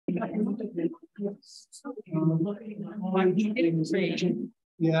Yeah.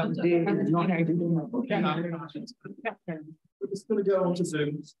 We're just going to go on to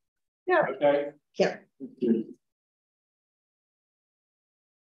Zoom. Yeah. Okay. Yeah.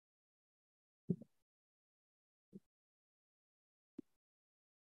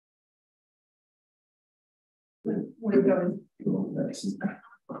 We're going.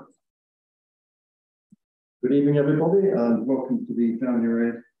 Good evening, everybody, and welcome to the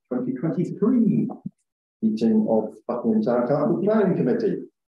January 2023 meeting of Buckinghamshire Council Planning Committee.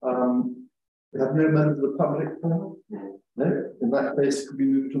 We have no members of the public panel. No, in that case, could we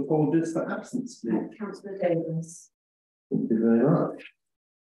move to apologies for absence, please? Councillor Davis. Thank you very much.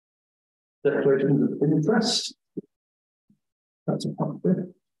 Declarations of interest. That's a part of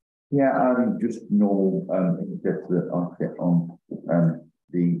it. Yeah, just normal, just that I'll get on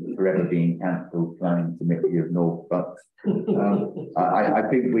the forever being cancelled planning committee of North Bucks. I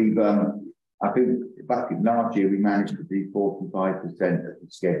think we've, I think back in last year we managed to do 45% of the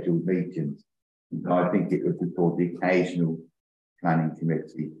scheduled meetings. So I think it was before the occasional planning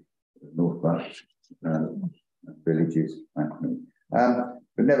committee of North Bucks villages, actually. But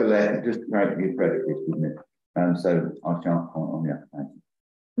nevertheless, just greatly accredited, isn't it? So I shan't comment on the application.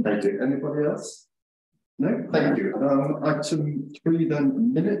 Thank you. Anybody else? No, thank you. Item 3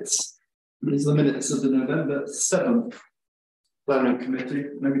 then, minutes. These are the minutes of the November 7th planning committee.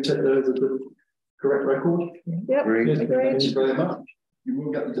 Maybe take those as the correct record. Yep. Thank you very much. You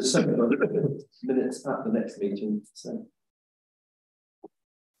will get the December minutes at the next meeting. So,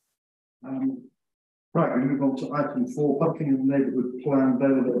 right, we move on to item 4, Buckingham Neighbourhood Plan,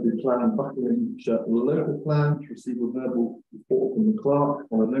 Vale of Aylesbury Plan, Buckinghamshire Local Plan, to receive a verbal report from the clerk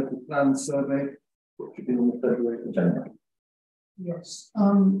on a local plan survey, which should be on the February agenda. Yes,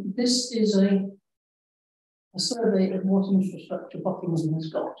 this is a survey of what infrastructure Buckingham has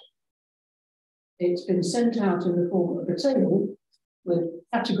got. It's been sent out in the form of a table with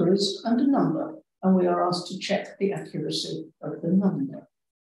categories and a number, and we are asked to check the accuracy of the number.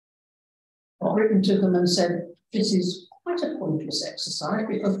 I've written to them and said, this is quite a pointless exercise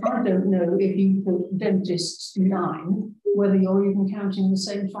because I don't know if you put dentists 9, whether you're even counting the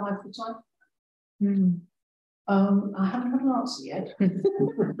same 5 for time. I haven't had an answer yet.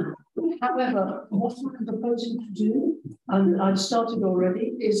 However, what I'm proposing to do, and I've started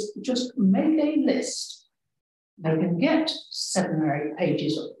already, is just make a list. They can get 7 or 8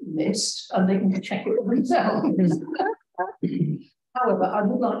 pages of list and they can check it themselves. However, I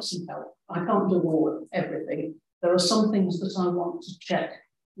would like some help. I can't do all of everything. There are some things that I want to check,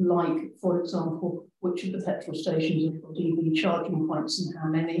 like, for example, which of the petrol stations have got EV charging points and how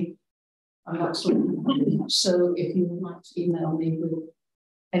many, and that sort of thing. So if you would like to email me with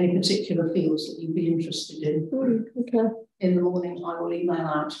any particular fields that you'd be interested in, Okay. in the morning I will email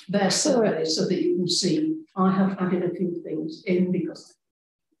out their survey so that you can see. I have added a few things in because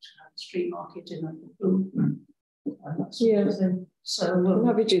I have the street market in and that sort of thing. So I'm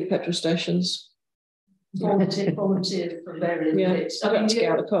happy to do the petrol stations. Volunteer for various bits. I don't have to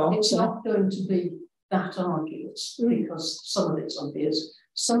get out of the car. It's not going to be that arduous because some of it's obvious.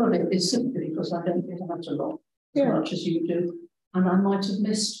 Some of it is simply because I don't get out a lot as much as you do. And I might have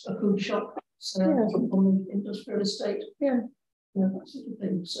missed a food shop on the industrial estate. Yeah, that sort of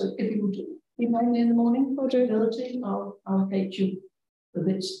thing. So if you would email me in the morning, I'll allocate you the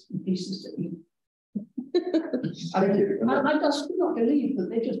bits and pieces that you. I just could not believe that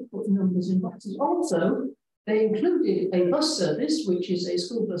they just put numbers in boxes. Also, they included a bus service, which is a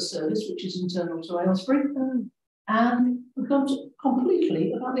school bus service, which is internal to Aylesbury, and forgot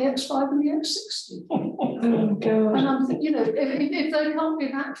completely about the X5 and the X60. Oh, God. And I'm thinking, if they can't be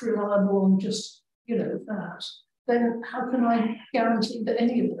that reliable on just, that, then how can I guarantee that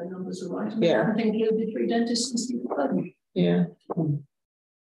any of the numbers are right? And they haven't included 3 dentists and Steve Clothing. Yeah.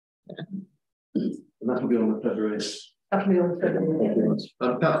 And that will be on the February. That'll be on the February.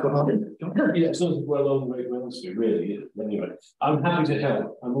 Yeah, it's not well on the way to answer, really. Anyway, I'm happy to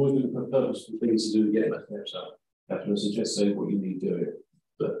help. I'm always looking for purposeful things to do to get my steps up. That's what I suggest, say what you need doing,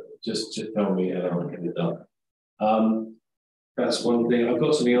 but just tell me and I'll get it done. That's one thing. I've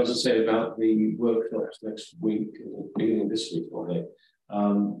got something else to say about the workshops next week, beginning this week, okay.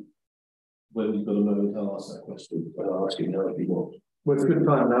 Whether you've got a moment, I'll ask that question, but I'll ask you now if you want. Well, it's a good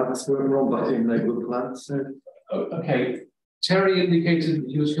time now, because we're on Buckingham Neighbourhood Plan. So. Oh, okay. Terry indicated that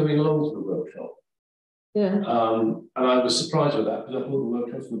he was coming along to the workshop. Yeah. And I was surprised with that, because I thought the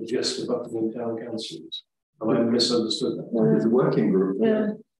workshops were just for Buckingham Town Councils. And I misunderstood that. It's a working group.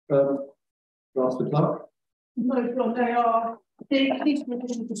 Yeah. Ask the clerk. No, John, they are. These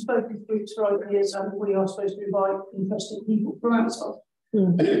provisions have spoken groups for over years, and we are supposed to invite interested people from outside.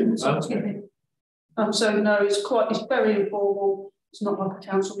 Okay. So no, it's very informal. It's not like a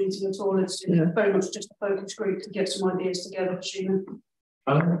council meeting at all. It's very much just a focus group to get some ideas together for Sheena.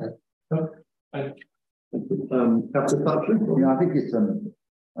 Councillor Patrick? Yeah, I think it's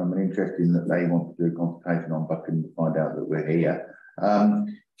interesting that they want to do a consultation on Buckingham to find out that we're here. I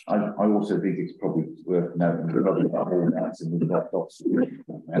also think it's probably worth noting that probably got all that and we've got lots of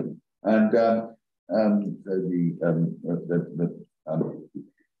and the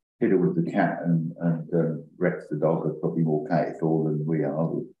fiddle with the cat and Rex the dog are probably more capable than we are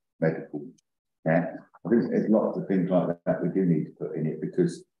with medical care. I think there's lots of things like that we do need to put in it,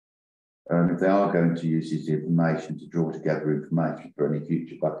 because if they are going to use this information to draw together information for any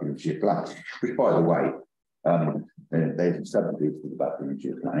future Buckinghamshire Plan, which, by the way, there's a subgroup of the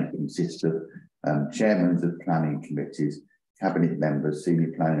Buckinghamshire Plan. It consists of chairmen of planning committees, cabinet members,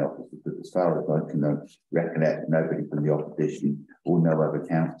 senior planning officers, but as far as I can recollect, nobody from the opposition or no other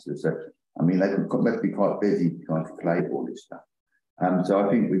councillors. So, I mean, they must be quite busy trying to collate all this stuff. So I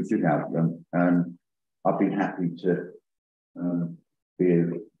think we should have them. I'd be happy to be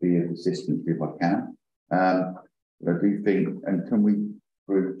of assistance if I can. But I do think, and can we,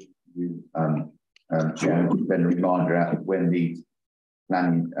 Chair, send a reminder out of when these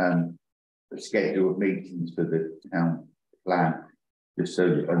planning the schedule of meetings for the town plan, just so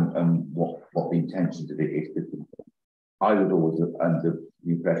what the intentions of it is. I was always under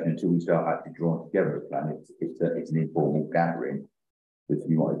the impression, until we start actually drawing together a plan, it's an informal gathering, because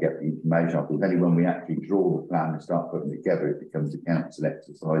you want to get the information off. Because only when we actually draw the plan and start putting it together, it becomes a council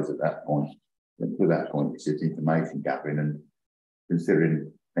exercise at that point. And to that point, it's just information gathering, and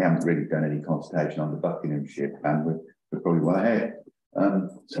considering they haven't really done any consultation on the Buckinghamshire plan, we're probably well ahead.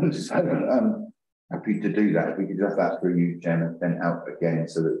 So happy to do that. If we could have that through you, Jen, and then out again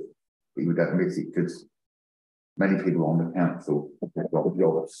so that we don't miss it, because many people on the council have got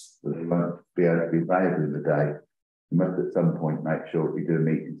jobs that they won't be able to be available in the day. We must at some point make sure we do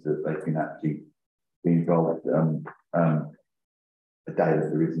meetings that they can actually be involved a day that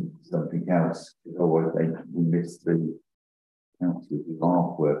there isn't something else. Otherwise we miss the councillors who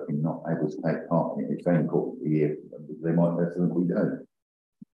are working, not able to take part in it. It's very important for you. They might know something we don't.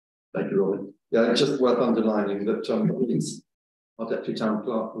 Thank you, Robin. Yeah, it's just worth underlining that our Deputy Town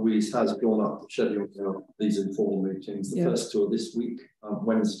Clerk, Louise, has drawn up the schedule for these informal meetings. The first two are this week,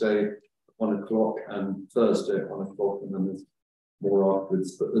 Wednesday at 1 o'clock and Thursday at 1 o'clock, and then there's more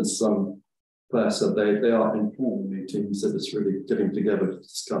afterwards. But there's some Claire said they are informal meetings, that it's really getting together to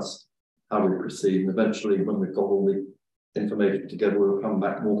discuss how we proceed. And eventually, when we've got all the information together, we'll come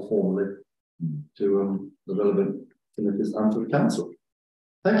back more formally to the relevant committees and to the council.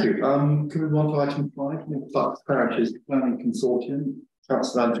 Thank you. Can we move on to item 5? The Bucks Parishes Planning Consortium.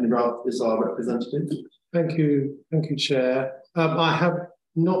 Councillor Anthony Ralph is our representative. Thank you, Chair. I have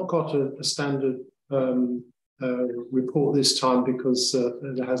not got a standard report this time because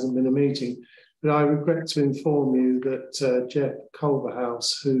there hasn't been a meeting, but I regret to inform you that Jeff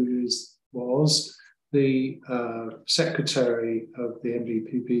Culverhouse, who was the secretary of the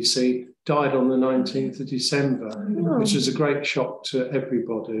MDPPC, died on the 19th of December, which is a great shock to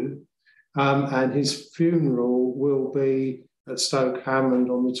everybody. And his funeral will be at Stoke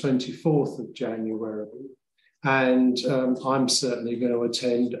Hammond on the 24th of January. And I'm certainly going to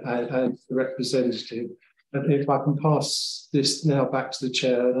attend as the representative. And if I can pass this now back to the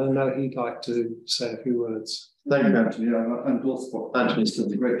chair, and I know he'd like to say a few words. Thank you, Anthony. And also what Anthony said,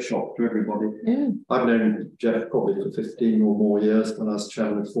 it's a great shock to everybody. Yeah. I've known Jeff probably for 15 or more years, and as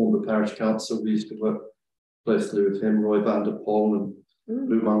chairman of the parish council, we used to work closely with him, Roy van der Pol and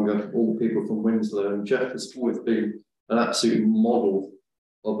Lou Munger, all the people from Winslow. And Jeff has always been an absolute model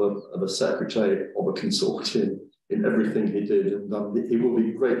of a secretary of a consortium in everything he did, and he will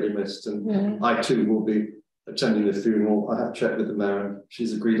be greatly missed. And I too will be attending the funeral. I have checked with the mayor, and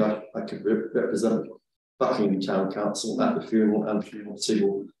she's agreed I could represent Buckingham Town Council at the funeral, and she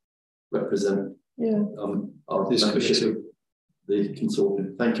will represent our membership of the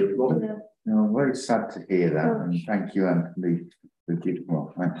consortium. Thank you, Robin. I'm very sad to hear that, and thank you, Anthony,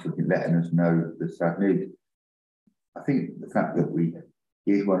 thanks for letting us know the sad news. I think the fact that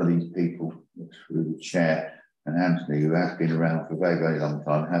he's one of these people through the chair, and Anthony, who has been around for a very, very long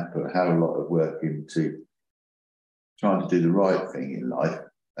time, has put a hell of a lot of work into trying to do the right thing in life,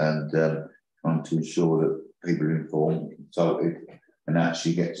 and trying to ensure that people are informed, consulted, and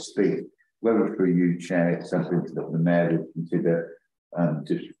actually get to speak. Whether through you, Chair, it's something that the Mayor would consider,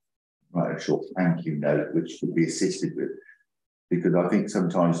 just write a short thank you note, which should be assisted with. Because I think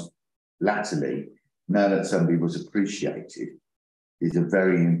sometimes, latterly, now that somebody was appreciated is a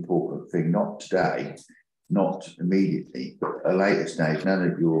very important thing, not today, not immediately, but at a later stage.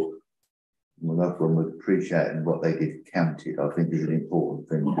 None of your my loved one was appreciating what they did counted, I think is an important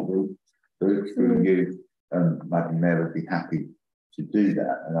thing to do. Through you, Madam Mayor would be happy to do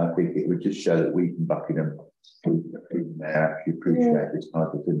that, and I think it would just show that we can Buckingham Mayor actually appreciate this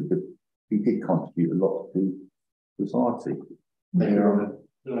type of thing, because he did contribute a lot to society. Thank you,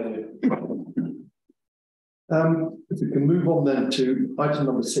 if we can move on then to item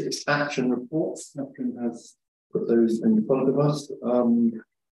number 6, action reports. Catherine has put those in front of us.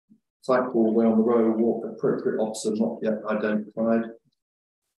 Cycle way on the road, walk appropriate officer not yet identified.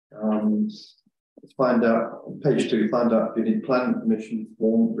 Let's find out on page 2, find out if the planning permission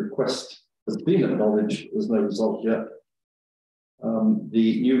form request has been acknowledged. There's no result yet.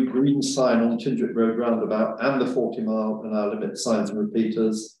 The new green sign on Tinjett Road roundabout and the 40-mile-an-hour limit signs and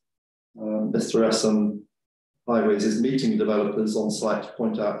repeaters. Mr. Essen Highways is meeting developers on site to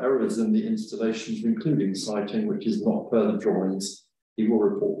point out errors in the installations, including sighting, which is not per the drawings. He will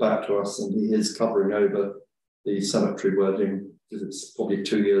report back to us, and he is covering over the cemetery wording because it's probably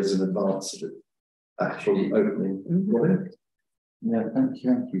 2 years in advance of it actually opening. Yeah, thank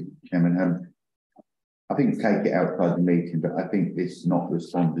you, Chairman. I think take it outside the meeting, but I think this not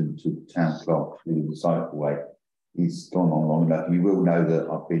responding to the town clerk through the cycleway is gone on long enough. You will know that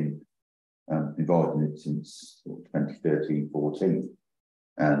I've been involved in it since 2013-14,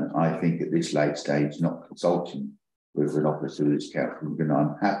 and I think at this late stage, not consulting with an officer of this council, and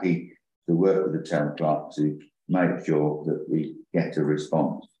I'm happy to work with the town clerk to make sure that we get a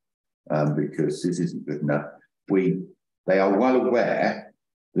response, because this isn't good enough. They are well aware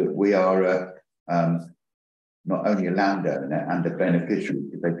that we are not only a landowner and a beneficiary,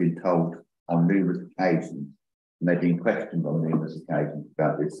 but they've been told on numerous occasions, and they've been questioned on numerous occasions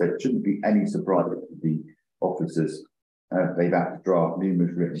about this. So it shouldn't be any surprise to the officers. They've had to draft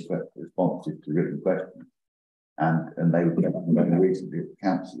numerous written responses to written questions, and they were getting recently at the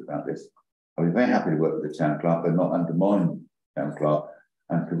council about this. I'll be very happy to work with the town clerk, but not undermine the town clerk,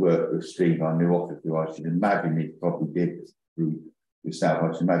 and to work with Steve, our new officer, who I should imagine he probably did through yourself.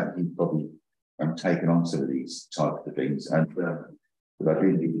 I should imagine he's probably taken on some of these types of things, and but I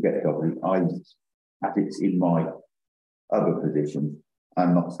do need to get it off. As it's in my other position,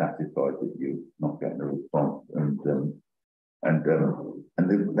 I'm not satisfied with you not getting a response, and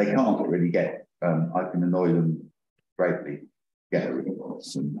they can't really get. I can annoy them greatly, get a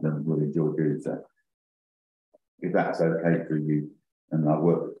response, and we'll enjoy doing so. If that's okay for you, and I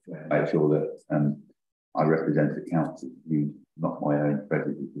work to make sure that I represent the council views, not my own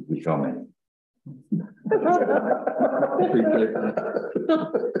prejudices, which are many.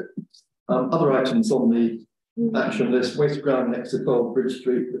 Other items on the action list: waste ground next to 12 Bridge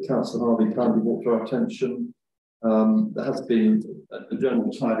Street. The council Harvey kindly brought to our attention. There has been a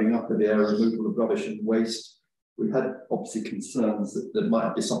general tidying up of the area, removal of rubbish and waste. We've had obviously concerns that there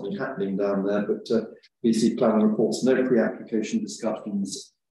might be something happening down there, but BC planning reports no pre-application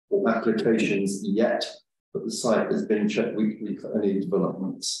discussions or applications yet, but the site is being checked weekly for any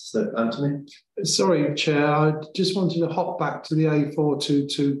developments. So, Anthony? Sorry, Chair, I just wanted to hop back to the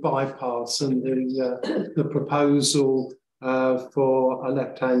A422 bypass and the proposal for a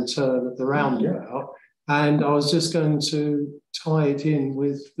left-hand turn at the roundabout. And I was just going to tie it in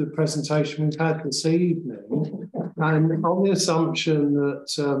with the presentation we've had this evening. And on the assumption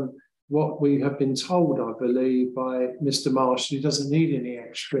that what we have been told, I believe, by Mr. Marshall, he doesn't need any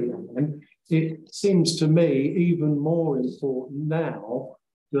extra land, it seems to me even more important now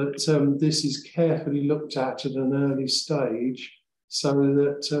that this is carefully looked at an early stage so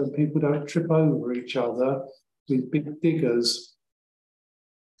that people don't trip over each other with big diggers.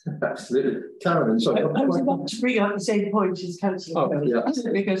 Absolutely. Karen, sorry. I was about to bring up the same point as Councillor,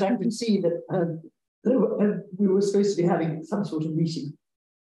 because I can see that we were supposed to be having some sort of meeting.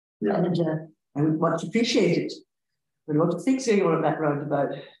 Yeah. And I would much appreciate it. There are a lot of things going on at that roundabout,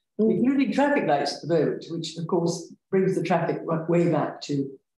 including traffic lights at the moment, which of course brings the traffic way back to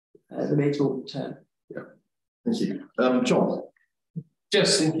the Maytorn turn. Yeah. Thank you. John?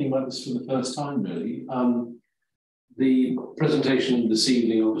 Just thinking about this for the first time, really. The presentation this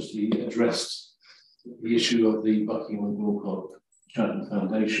evening obviously addressed the issue of the Buckingham Neighbourhood Plan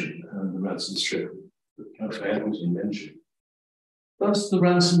Foundation and the ransom strip that Councillor Edmonton mentioned. Does the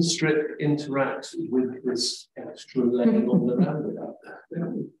ransom strip interact with this extra laying on the roundabout?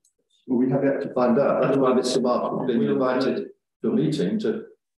 Well, we have yet to find out. That's why Mr. Mark has been invited to a meeting to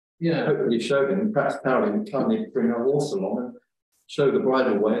hopefully show him. Perhaps Caroline can kindly bring our horse along and show the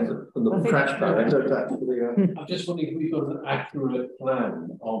bridle way and the crash barrier. Don't actually. I'm just wondering if we've got an accurate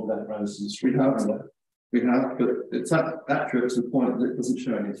plan of that ransom strip. We have, but it's accurate to the point that it doesn't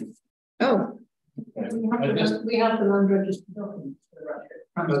show anything. Oh. We have them unregistered documents.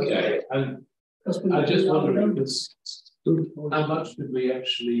 Okay, and I just wonder because how much did we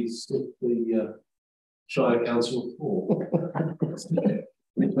actually stick the Shire Council for?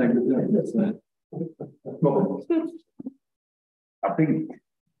 I think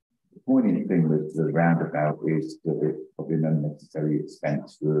the poignant thing with the roundabout is that it's probably an unnecessary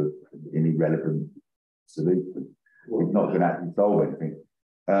expense for an irrelevant solution. It's not going to actually solve anything.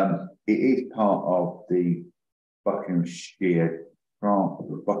 It is part of the Buckinghamshire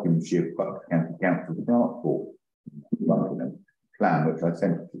Council Transport Plan, which I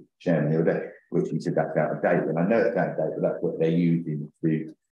sent to the chairman the other day, which he said that's out of date. And I know it's out of date, but that's what they're using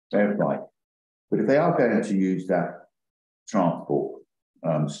to verify. But if they are going to use that transport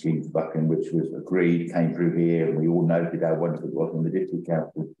scheme for Buckingham, which was agreed, came through here, and we all noted how wonderful it was on the district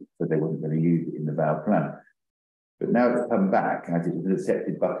council, so they weren't going to use it in the Vale plan. But now it's come back as it was an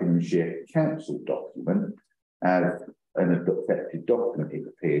accepted Buckinghamshire Council document, as an accepted document it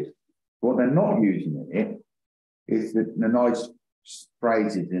appears. What they're not using in it is the nice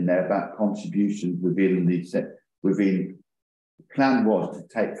phrases in there about contributions within the plan was to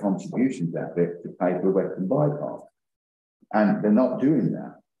take contributions out of it to pay for the Western bypass. And they're not doing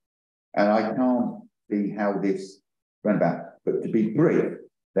that. And I can't see how this roundabout, but to be brief,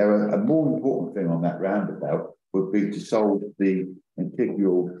 there are a more important thing on that roundabout would be to solve the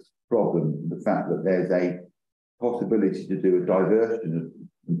integral problem, the fact that there's a possibility to do a diversion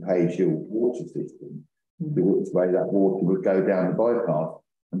of Page Hill water system, which way that water would go down the bypass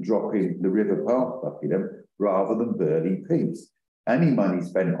and drop in the river past Buckingham rather than Burley Peace. Any money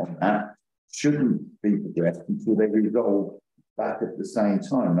spent on that shouldn't be progressed until they resolve back at the same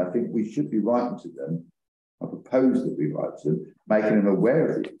time. And I think we should be writing to them. I propose that we write to them, making them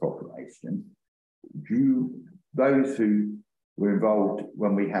aware of this proclamation. Those who were involved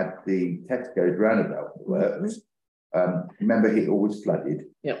when we had the Tesco's roundabout works, remember it always flooded.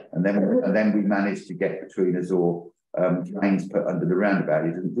 Yeah. And then we managed to get between us all drains put under the roundabout.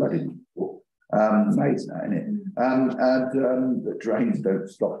 It doesn't flood anymore. Amazing, isn't it? The drains don't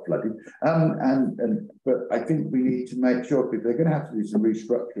stop flooding. But I think we need to make sure, because they're going to have to do some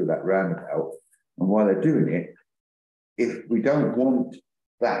restructure of that roundabout, and while they're doing it, if we don't want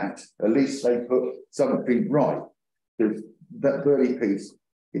that, at least they put something right. Because that Burley piece,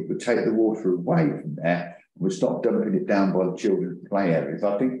 it would take the water away from there, and would stop dumping it down by the children's play areas.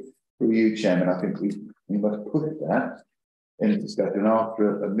 I think, through you, Chairman, I think we must put that in a discussion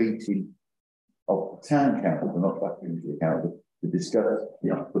after a meeting of the town council, not Buckinghamshire Council, to discuss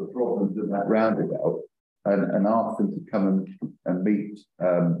the problems of that roundabout, and ask them to come and meet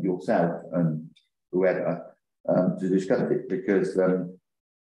yourself and whoever to discuss it, because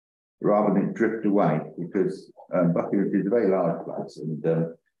rather than drift away, because Buckingham is a very large place and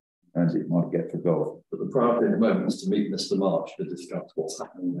it might get forgotten. But the priority at the moment is to meet Mr. March to discuss what's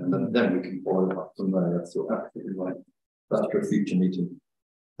happening, and then we can follow up from there. That's absolutely right. That's for a future meeting.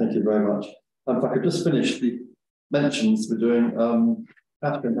 Thank you very much. If I could just finish the mentions we're doing,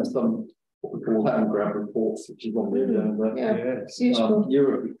 Catherine has done what we call land grab reports, which is on the agenda. Yeah,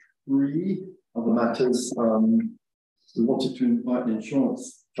 Europe 3 other matters. We wanted to invite an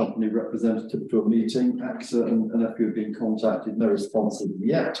insurance company representative to a meeting. AXA and NFU have been contacted, no response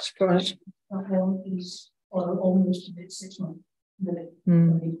yet. That one is almost a bit 6 months.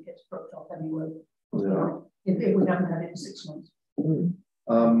 It gets broke off anyway. Yeah. If we haven't had it in 6 months.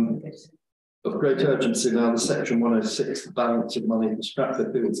 Of great urgency now, the section 106, the balance of money for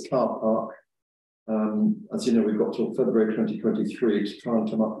Stratford Fields car park. As you know, we've got till February 2023 to try and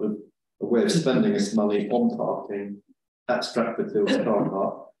come up with a way of spending this money on parking at Stratford Fields car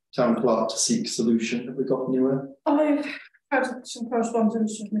park. Town clerk to seek solution. Have we got anywhere? I've had some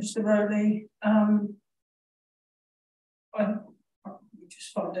correspondence with Mr. Rowley. I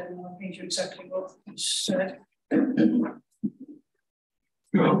just find out and I'll read you exactly what he said.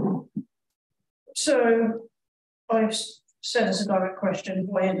 So I've said as a direct question,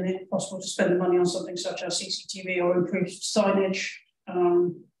 why isn't it possible to spend the money on something such as CCTV or improved signage?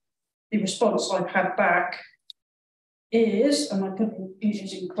 The response I've had back is, and I put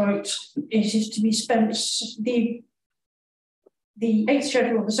it in quotes, it is to be spent, the 8th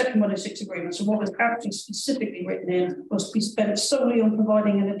schedule of the Section 106 agreement, so what was actually specifically written in, was to be spent solely on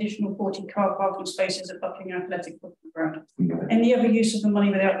providing an additional 40 car parking spaces at Buckingham Athletic Football Ground. Any other use of the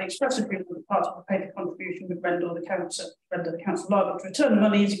money without the express agreement on the part of the paid contribution would render the council liable to return the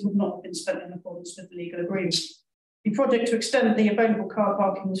money, as it would not have been spent in accordance with the legal agreement. The project to extend the available car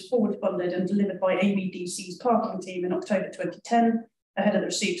parking was forward funded and delivered by ABDC's parking team in October 2010, ahead of the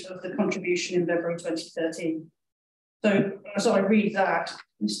receipt of the contribution in February 2013. So as I read that,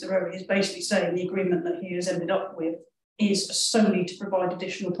 Mr. Rowley is basically saying the agreement that he has ended up with is solely to provide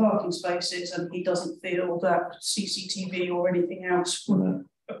additional parking spaces, and he doesn't feel that CCTV or anything else would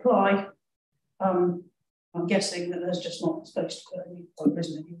apply. I'm guessing that there's just not space to put any, or there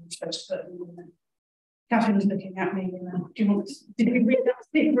isn't any space to put any in there. Catherine's looking at me. Do you want? Did you read that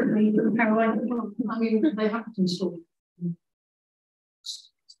differently from how I mean, they haven't installed.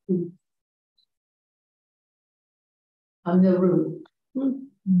 And the room,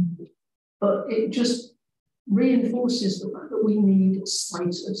 but it just reinforces the fact that we need sight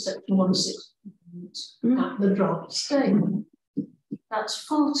of section 116 at the draft stage. That's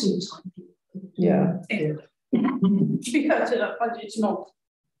far too tiny. Yeah. To be fair to that, it's not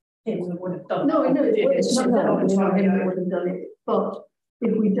him that would have done. No, I know it's not him that that would have done it. But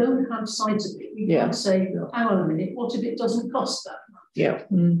if we don't have sight of it, we can't say, hang on a minute, what if it doesn't cost that much? Yeah.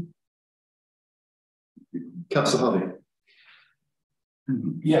 Councillor Harvey.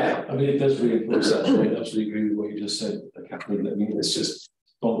 Yeah, I mean, it does reinforce that point. I absolutely agree with what you just said, Catherine. I mean, it's just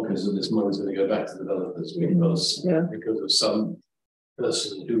bonkers that this money's going to go back to developers because of some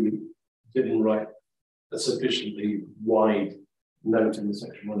person who didn't write a sufficiently wide note in the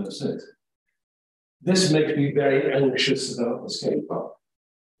section 106. This makes me very anxious about the skate park,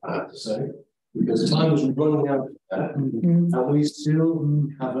 I have to say, because time is running out of that, and we still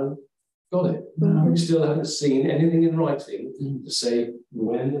haven't got it. We still haven't seen anything in writing to say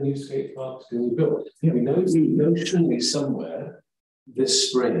when the new skate park is going to be built. We know it's notionally somewhere this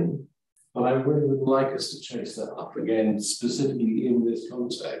spring, but I really would like us to chase that up again, specifically in this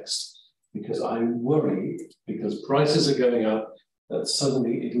context, because I worry, because prices are going up, that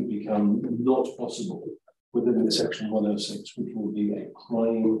suddenly it will become not possible within the section 106, which will be a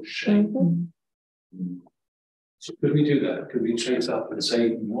crying shame. So could we do that? Could we chase up and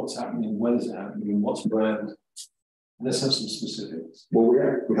say what's happening, when is it happening, what's planned? Let's have some specifics. Well,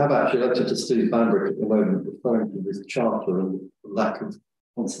 we have actually elected to Steve Banbrick at the moment, referring to this charter and lack of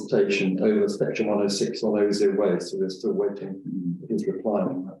consultation over section 106 on Ozil Way, so we're still waiting for his reply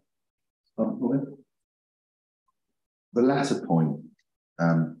on that. The latter point,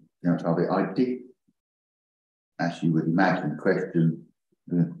 I did, as you would imagine, question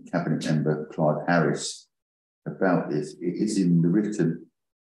the Cabinet Member Clive Harris about this. It is in the written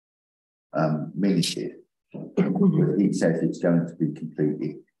minutes. He says it's going to be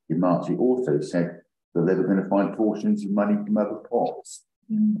completed in March. He also said that they were going to find portions of money from other pots.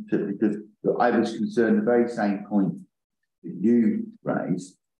 So, because I was concerned, the very same point that you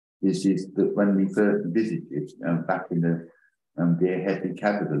raised is that when we first visited, back in the Dear Headley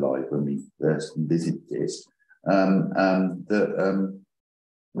Capital Live, when we first visited this, that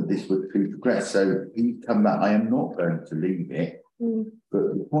this would progress. So he's come back. I am not going to leave it. But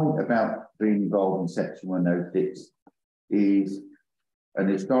the point about being involved in section 106 is an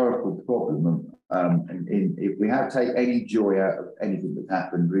historical problem. If we have to take any joy out of anything that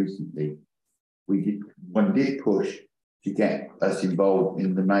happened recently, one did push to get us involved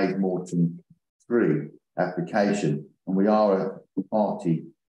in the Mays Morton 3 application, and we are a party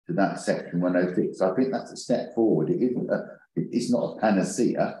to that section 106. I think that's a step forward. It's not a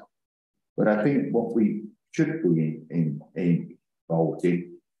panacea, but I think what we should be involved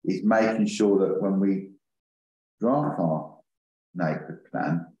in is making sure that when we draft our neighbourhood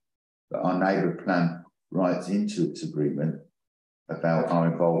plan, that our neighbourhood plan writes into its agreement about our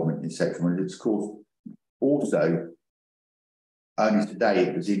involvement in section 106. Of course, also, only today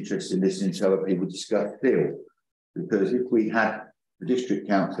it was interesting listening to other people discuss still, because if we had the district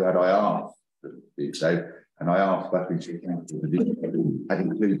council, had I asked them to do so, and I asked Buckinghamshire Council had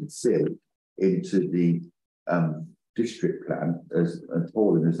included SIL into the district plan, as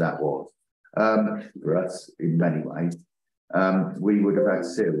appalling as that was, for us in many ways, we would have had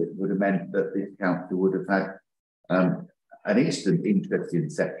SIL. It would have meant that this council would have had an instant interest in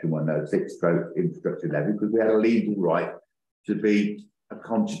section 106 infrastructure levy, because we had a legal right to be a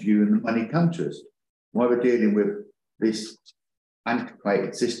contributor and the money come to us. While we're dealing with this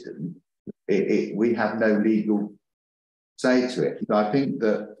antiquated system, we have no legal say to it. So I think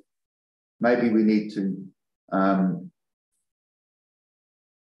that maybe we need to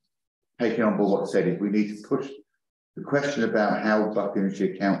take on board what I said, is we need to push the question about how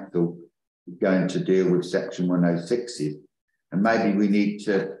Buckinghamshire Council is going to deal with section 106s, and maybe we need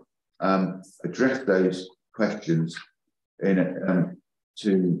to address those questions in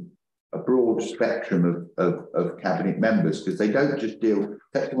to a broad spectrum of cabinet members, because they don't just deal,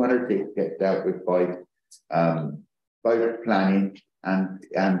 section 106 gets dealt with by both planning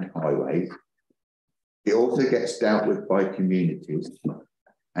and highways. It also gets dealt with by communities,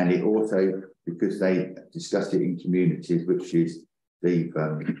 and it also, because they discuss it in communities, which is Steve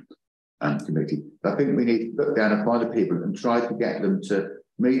committee. I think we need to look down and find the people and try to get them to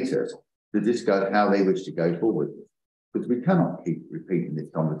meet us to discuss how they wish to go forward. Because we cannot keep repeating this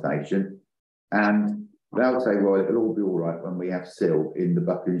conversation, and they'll say, well, it'll all be all right when we have SIL in the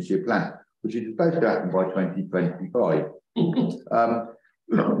Buckinghamshire Plan, which is supposed to happen by 2025.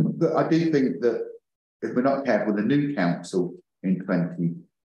 But I do think that if we're not careful, the new council in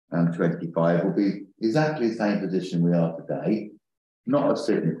 2025 will be exactly the same position we are today, not a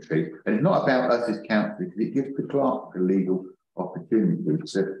signatory. And it's not about us as council, because it gives the clerk a legal opportunity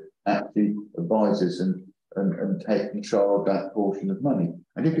to actually advise us and take control of that portion of money.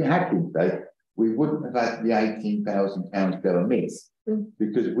 And if it had been so, we wouldn't have had the £18,000 go amiss,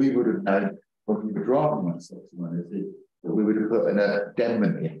 because we would have known when we were drafting that sort of money that we would have put an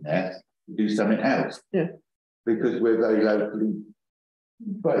addendum in there to do something else. Yeah. Because we're very locally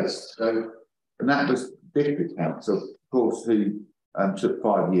based. So, and that was district council, of course, who took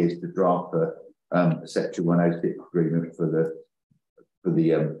 5 years to draft a Section 106 agreement for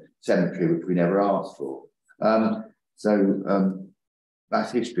the cemetery, which we never asked for.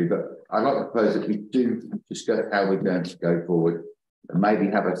 That's history, but I'd like to propose that we do discuss how we're going to go forward and maybe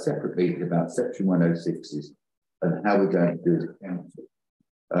have a separate meeting about Section 106s and how we're going to do as a council,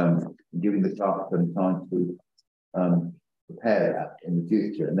 giving the clerk some time to prepare that in the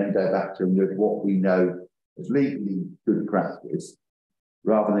future, and then go back to what we know as legally good practice,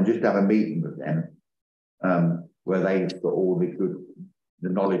 rather than just have a meeting with them where they've got all the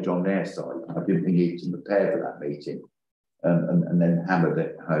knowledge on their side. I didn't think you can prepare for that meeting and then hammer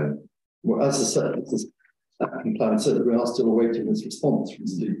it home. Well, as I said, this action plan said that we are still awaiting this response from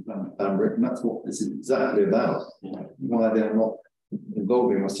Steve Bambrick, and that's what this is exactly about. Why they're not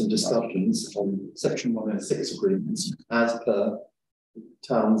involving us in discussions on Section 106 agreements as per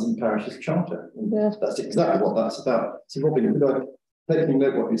towns and parishes charter. And that's exactly what that's about. So, Robin, taking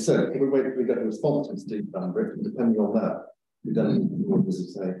note what you said, can we wait till we get a response from Steve Bambrick, and depending on that, we then, as you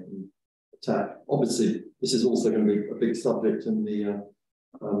say, attack. Obviously, this is also going to be a big subject in the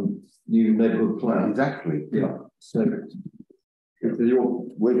new neighbourhood plan. Exactly. Yeah. So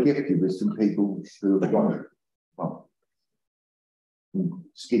we're gifted with some people who have got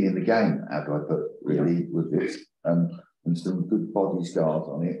skin in the game, how do I put really, with this, and some good body scars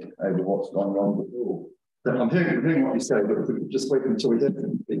on it over what's gone wrong before. So I'm hearing what you say, but if we could just wait until we get to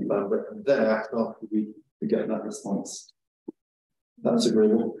the big plan, and then act after we get that response. That's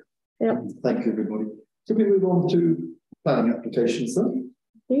agreeable. Yeah. Thank you, everybody. So we move on to planning applications then.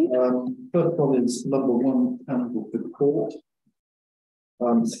 First one is number 1, Candlewood Court.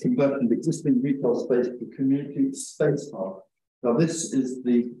 It's a conversion of existing retail space to community space park. Now, this is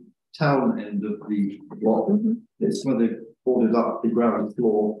the town end of the block. It's where they've boarded up the ground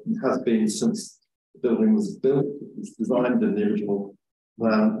floor. It has been since the building was built. It was designed in the original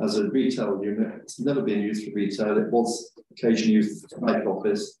plan as a retail unit. It's never been used for retail. It was occasionally used as a bank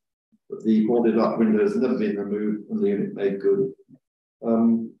office, but the boarded up windows have never been removed and the unit made good.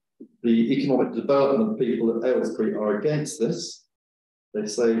 The economic development people at Aylesbury are against this. They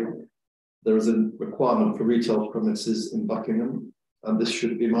say there is a requirement for retail premises in Buckingham, and this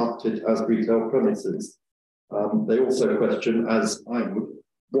should be marketed as retail premises. They also question, as I would,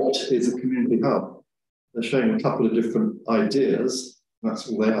 what is a community hub? They're showing a couple of different ideas. That's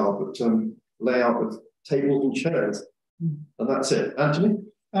all they are, but layout of tables and chairs, and that's it. Anthony?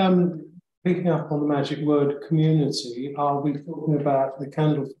 Picking up on the magic word community, are we talking about the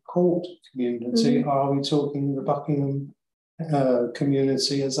Candlewood Court community? Are we talking the Buckingham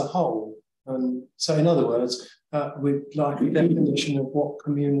community as a whole? And so, in other words, we'd like a definition of what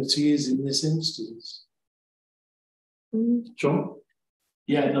community is in this instance. John?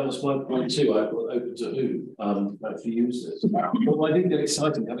 Yeah, that was my point too. I got open to who actually used this. Well, I did get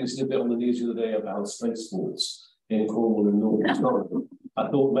excited having seen a bit on the news the other day about space sports in Cornwall and Northern Scotland. I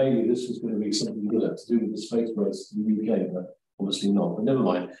thought maybe this was going to be something to do with the space race in the UK, but obviously not. But never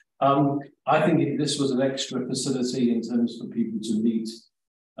mind. I think if this was an extra facility in terms for people to meet,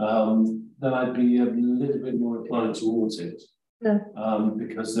 then I'd be a little bit more inclined towards it. Yeah.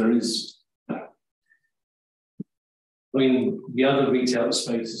 Because there is. I mean, the other retail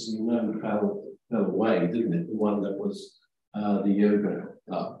spaces we know fell away, didn't it? The one that was the yoga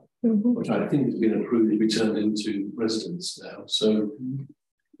club, which I think has been approved to be turned into residence now. So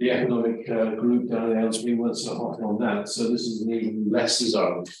the economic group down in Aylesbury weren't so hot on that. So this is an even less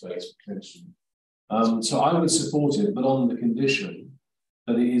desirable space potentially. So I would support it, but on the condition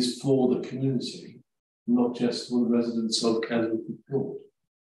that it is for the community, not just for the residents of Candlewood Court.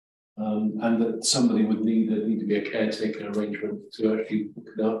 And that somebody would need to be a caretaker arrangement to actually look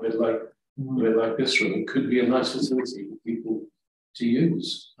it up a bit like this room. It could be a nice facility for people to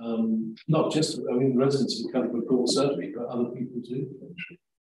use. Not just, I mean, residents of Country Court certainly, but other people too.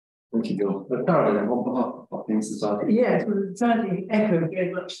 Thank you, John. Caroline, on behalf of Buckingham Society. Yes, well, certainly echo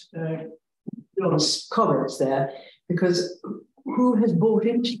very much John's comments there, because who has bought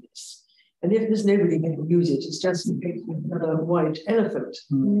into this? And if there's nobody going to use it, it's just another white elephant.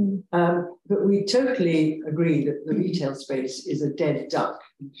 But we totally agree that the retail space is a dead duck.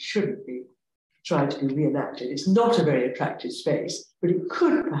 It shouldn't be tried to be reenacted. It's not a very attractive space, but it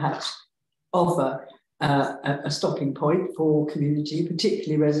could perhaps offer a stopping point for community,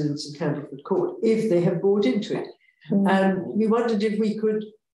 particularly residents of Candlefoot Court, if they have bought into it. And we wondered if we could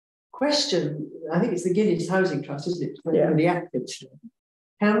question, I think it's the Guinness Housing Trust, isn't it? For the applicants.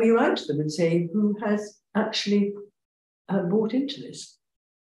 Can we write to them and say who has actually bought into this?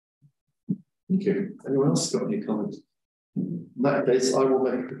 Thank you. Anyone else got any comments? In that case, I will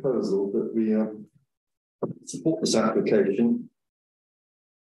make a proposal that we support this application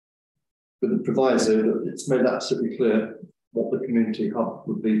with the proviso that it's made absolutely clear what the community hub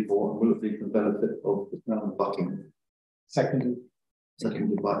would be for and will it be for the benefit of the town of Buckingham. Seconded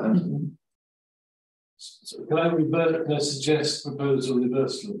by Anthony. So can I suggest proposal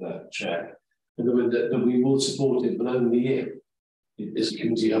reversal of that, Chair? In the way that we will support it, but only if it is a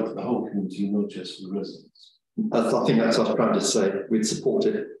community hub for the whole community, not just for the residents. I think that's what I was trying to say. We'd support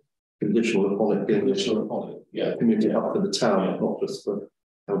it conditional upon it being a community hub for the town, not just for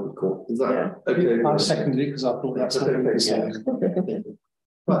Candlefoot Court. Is that okay? I seconded it because I thought that's okay.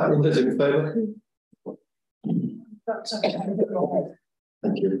 Right, all those in favour? That's okay.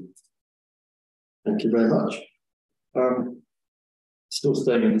 Thank you. Thank you very much. Still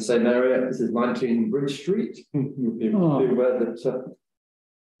staying in the same area, this is 19 Bridge Street. You'll be aware that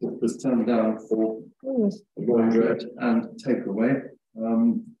it was turned down for laundrette and takeaway.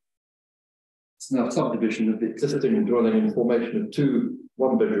 It's now subdivision of the existing dwelling in formation of two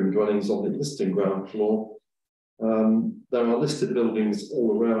one-bedroom dwellings on the existing ground floor. There are listed buildings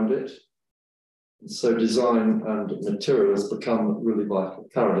all around it. So design and materials become really vital.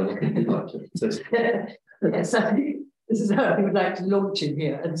 Caroline, I think you'd like to say. Yes, I think this is how I would like to launch in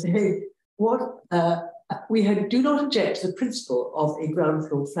here and say what we do not object to the principle of a ground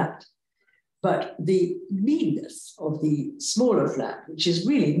floor flat, but the meanness of the smaller flat, which is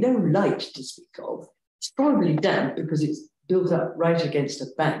really no light to speak of, it's probably damp because it's built up right against a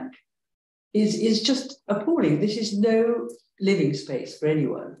bank, is just appalling. This is no living space for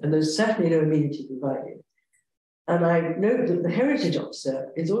anyone, and there's certainly no amenity provided. And I note that the heritage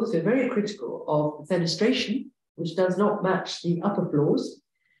officer is also very critical of fenestration, which does not match the upper floors,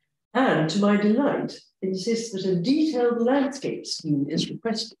 and to my delight, insists that a detailed landscape scheme is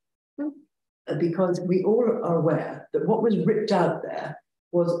requested, because we all are aware that what was ripped out there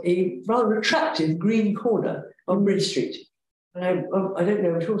was a rather attractive green corner of Bridge Street. And I don't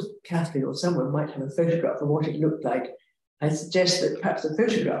know, I'm sure Kathleen or someone might have a photograph of what it looked like. I suggest that perhaps a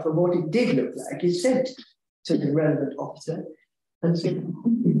photograph of what it did look like is sent to the relevant officer and so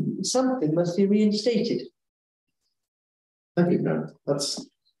something must be reinstated. Thank you, Karen. That's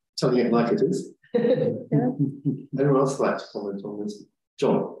telling it like it is. Anyone else like to comment on this?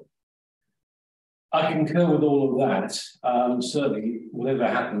 John? I concur with all of that. Certainly, whatever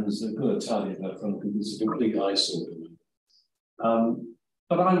happens, they've got to tell you that front because it's a complete eyesore.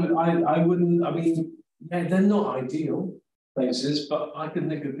 But I wouldn't, I mean, they're not ideal places, but I could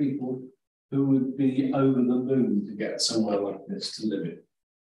think of people who would be over the moon to get somewhere like this to live in.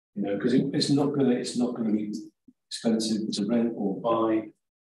 You know, because it's not going to be expensive to rent or buy,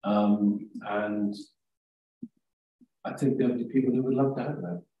 and I think there'll be people who would love to have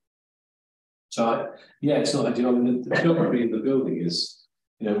that. So yeah, it's not ideal. I mean, the geography of the building is,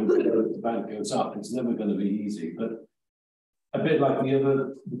 you know, the bank goes up. It's never going to be easy, but a bit like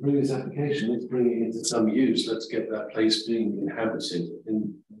the previous application, let's bring it into some use. Let's get that place being inhabited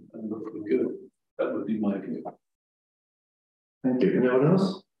and looking good. That would be my view. Thank you. Anyone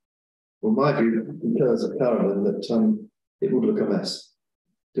else? Well, my view concurs with Caroline that it would look a mess.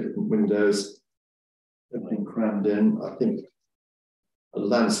 Different windows, everything crammed in. I think a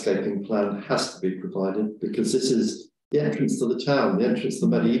landscaping plan has to be provided because this is the entrance to the town, the entrance to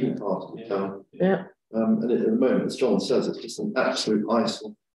the medieval part of the town. Yeah. And at the moment, as John says, it's just an absolute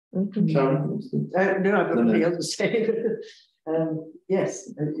eyesore. Karen, no, I've got nothing else to say.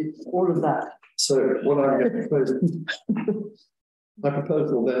 Yes, it's all of that. So what I'm going to propose, my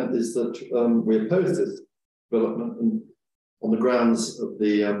proposal then is that we oppose this development and on the grounds of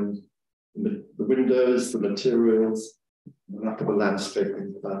the windows, the materials, the lack of a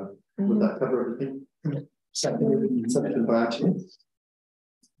landscaping plan. Would that cover everything? Second by Ashley.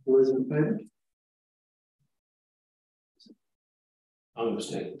 All those in favour? I'm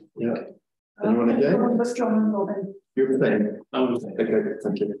abstaining. Yeah. Anyone again? But John and Robin. You're abstaining. I'm abstaining. Okay,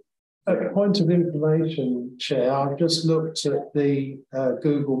 thank you. A point of information, Chair, I've just looked at the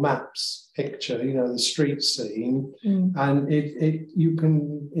Google Maps picture, you know, the street scene, and you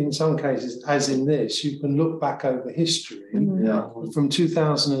can, in some cases, as in this, you can look back over history from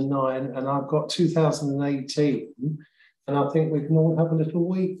 2009, and I've got 2018, and I think we can all have a little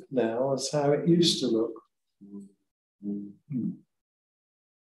weep now as how it used to look.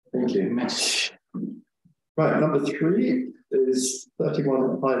 Thank you. Right, number 3 is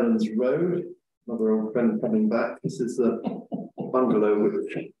 31 Highlands Road. Another old friend coming back. This is the bungalow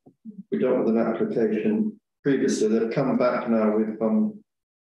which we dealt with an application previously. They've come back now with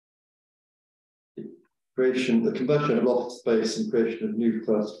the conversion of office space and creation of new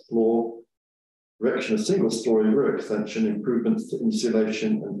first floor, erection of single-storey row extension, improvements to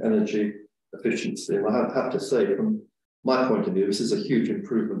insulation and energy efficiency. And I have to say, from my point of view, this is a huge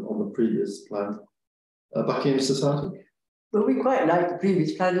improvement on the previous plan. Buckingham Society? Well, we quite like the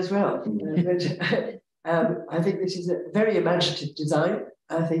previous plan as well. I think this is a very imaginative design.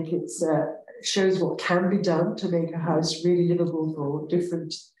 I think it shows what can be done to make a house really livable for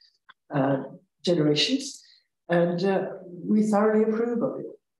different generations. And we thoroughly approve of it.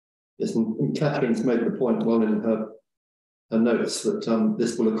 Yes, and Catherine's made the point well in her notes that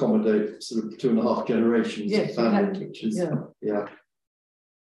this will accommodate sort of 2.5 generations of families, which is, yeah.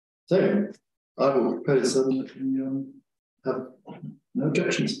 So, I will propose that we have no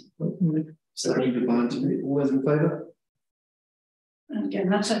objections. Seconded by Anthony. All those in favour? And again,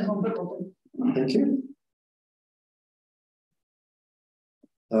 that's a Robin. Thank you.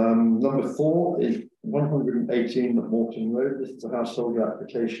 Number 4 is 118 Morton Road. This is a household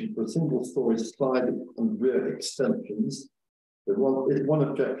application for a single-storey slide and rear extensions. There's one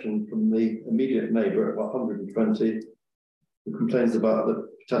objection from the immediate neighbour at 120, who complains about the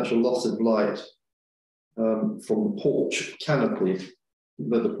potential loss of light from the porch canopy,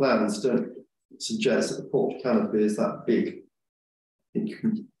 but the plans don't suggest that the porch canopy is that big. I think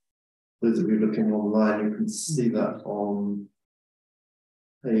those of you looking online, you can see that on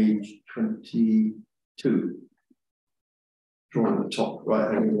page 22, drawing at the top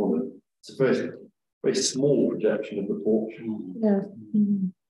right-hand corner. It's a very small projection of the porch. Yeah.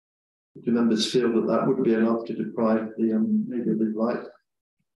 Do members feel that would be enough to deprive the neighbourly light?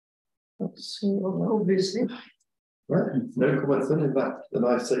 Obviously. Right, no comments then. In fact, then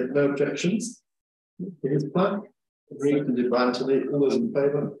I say no objections. Here's the plan. Agreed by Anthony. All those in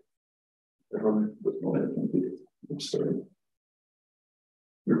favour? Everyone was not. I'm sorry.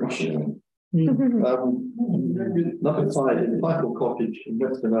 We're rushing on. Number 5 in Michael Cottage in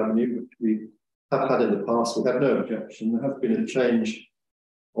Western Avenue, which we have had in the past. We have no objection. There has been a change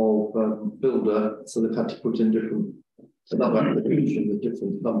of builder, so they've had to put in another application with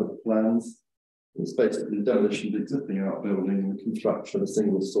different numbered plans. It's basically the demolition of the existing outbuilding and the construction of a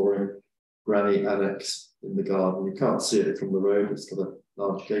single-storey granny annex in the garden. You can't see it from the road, it's got a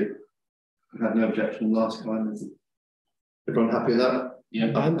large gate. We had no objection last time. Is everyone happy with that?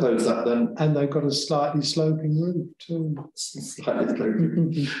 Yeah. I propose that then. And they've got a slightly sloping roof too. Slightly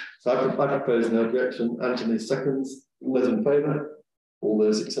sloping. So I propose no objection. Anthony seconds. All those in favour? All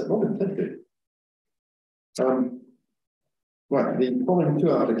those except Robin. Thank you. Right, the following 2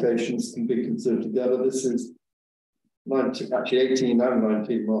 applications can be considered together. This is 18 and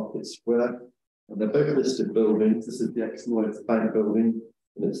 19 Market Square, and they're both listed buildings. This is the ex-Lloyds Bank building,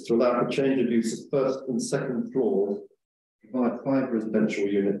 and it's to allow for change of use of first and second floors, provide 5 residential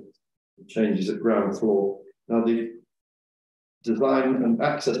units, and changes at ground floor. Now, the design and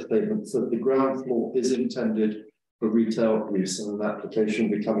access statement says the ground floor is intended for retail use, and an application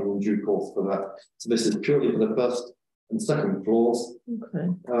will be coming in due course for that. So this is purely for the first and second floors. Okay.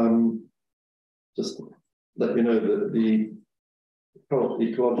 Just to let you know that the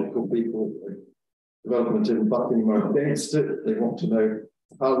ecological people, development in Buckingham are against it. They want to know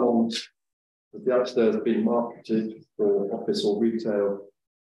how long has the upstairs been marketed for office or retail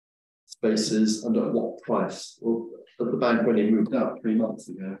spaces and at what price. Well, at the bank when he moved out 3 months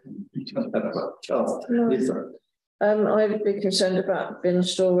ago, you don't have a chance. Lisa. I would be concerned about bin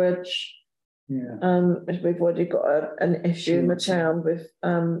storage. Yeah. We've already got an issue in the town with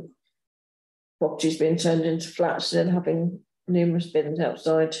properties being turned into flats and having numerous bins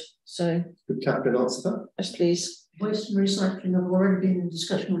outside. So, could Catherine answer that? Yes, please. Waste and recycling have already been in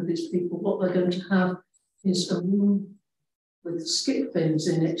discussion with these people. What they're going to have is a room with skip bins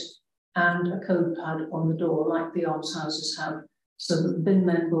in it and a code pad on the door, like the arms houses have, so that the bin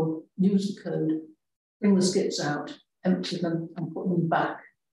men will use the code, bring the skips out, empty them, and put them back.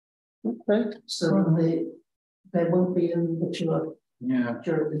 Okay. So there won't be a mature Yeah.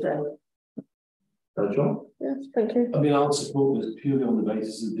 during the day. John? Yes, thank you. I mean, I'll support this purely on the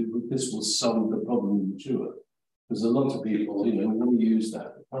basis that this will solve the problem in mature. There's a lot of people, you know, when you use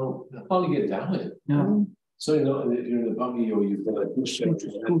that, they'll hardly get down it. No. So not if you're in a buggy or you've got a push shelter,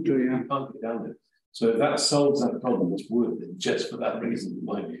 you can't get down it. So if that solves that problem, it's worth it just for that reason, in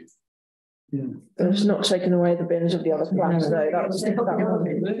my view. Yeah. It's not taking away the bins of the other flats, though. That was No,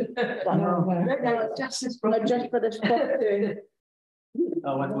 just for this property.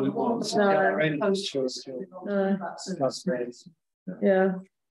 Oh, I thought it was. No. Yeah.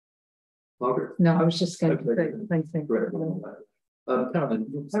 Margaret? No, I was just going to say the same thing. Carolyn?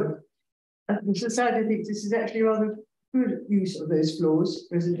 the society thinks this is actually rather good use of those floors,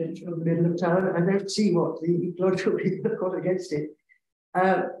 residential in the middle of town. I don't see what the ecological people have got against it.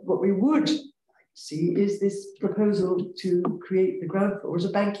 What we would like to see is this proposal to create the ground floor as a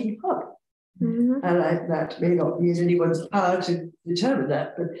banking hub. And that may not be in anyone's power to determine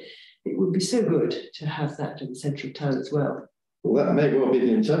that, but it would be so good to have that in the centre of town as well. Well, that may well be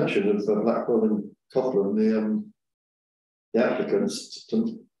the intention of Blackwell and Coughlin, the applicants, so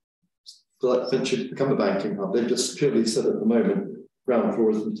that should become a banking hub. They've just purely said at the moment ground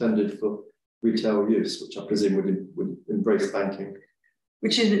floor is intended for retail use, which I presume would embrace banking.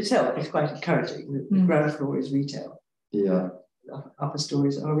 Which in itself is quite encouraging. The ground floor is retail. Yeah. Upper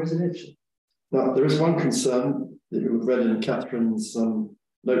stories are residential. Now, there is one concern that you've read in Catherine's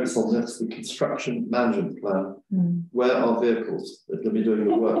notes on this, the construction management plan. Where are vehicles that will be doing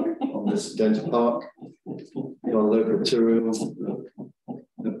the work on this going to park? On local materials.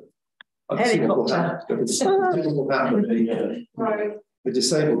 The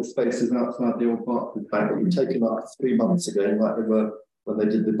disabled spaces outside the old Barclays Bank were taken up 3 months ago, like they were when they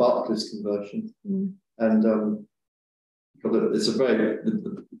did the Barclays conversion. And it's a very,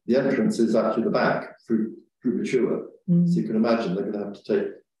 the entrance is actually the back through mature. So you can imagine they're going to have to take,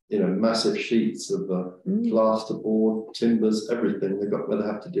 you know, massive sheets of plasterboard, timbers, everything. They've got where they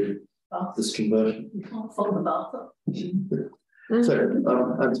have to do this conversion. You can't follow the bath up. So,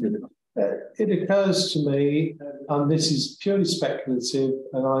 Anthony. It occurs to me, and this is purely speculative,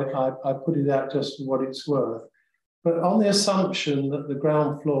 and I put it out just for what it's worth, but on the assumption that the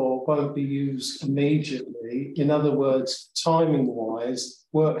ground floor won't be used immediately, in other words, timing-wise,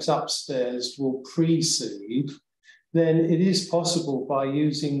 works upstairs will precede, then it is possible by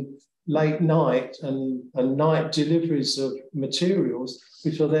using late night and night deliveries of materials,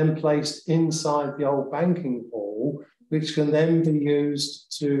 which are then placed inside the old banking hall, which can then be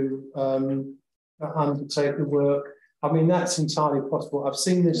used to undertake the work. I mean, that's entirely possible. I've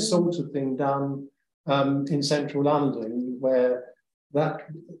seen this sort of thing done in central London, where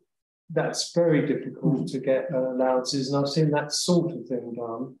that's very difficult to get allowances, and I've seen that sort of thing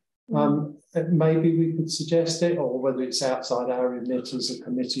done. Maybe we could suggest it, or whether it's outside our remit as a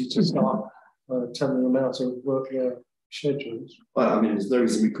committee to start telling them how to work their schedules. Well, I mean, there's no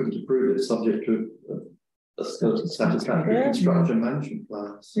reason we couldn't approve it, subject to a satisfactory construction management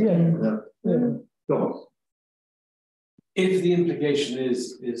plan. So, Go on. If the implication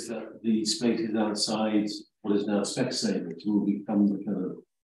is that the spaces outside what is now Specsavers will become the kind of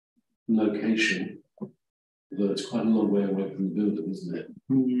location, although it's quite a long way away from the building, isn't it?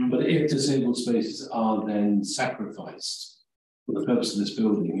 But if disabled spaces are then sacrificed for the purpose of this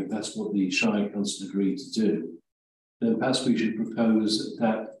building, if that's what the Shire Council agreed to do, then perhaps we should propose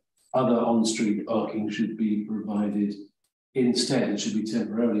that other on-street parking should be provided instead. It should be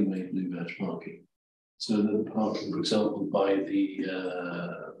temporarily made blue badge parking. So that the parking, for example, by the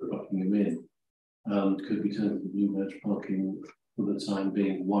Buckingham Inn could be turned into blue badge parking for the time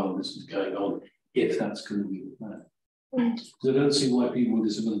being while this is going on, if that's going to be the plan. Because I don't see why people with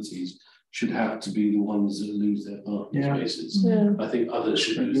disabilities should have to be the ones that lose their parking spaces. I think others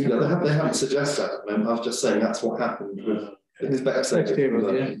should lose they haven't suggested that. I was just saying that's what happened with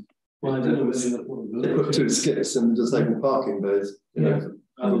the well, I don't know whether they put 2 skips in disabled parking bays, you know,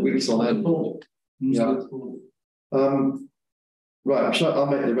 for weeks on end. Right, I'll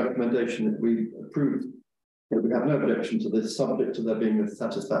make the recommendation that we approve. We have no objection to this, subject to there being a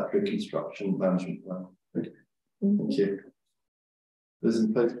satisfactory construction management plan. Thank you. Those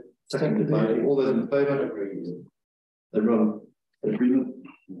in favour? Seconded by all those in favour? They run agreement.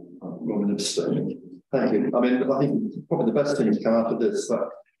 Robin abstaining. Thank you. I mean, I think probably the best thing to come out of this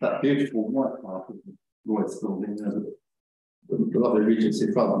that beautiful white part of the Royce building, the lovely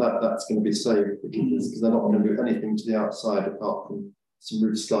Regency front, that's going to be saved because they're not going to do anything to the outside apart from some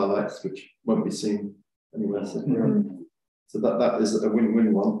roof skylights, which won't be seen anywhere. So that is a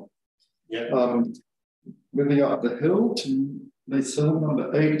win-win one. Moving up the hill to Lace Hill,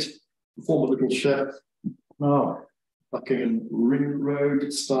 number 8, former little chef. Buckingham Ring Road,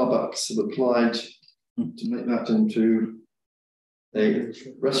 Starbucks have applied to make that into a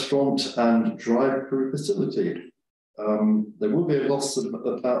restaurant and drive-through facility. There will be a loss of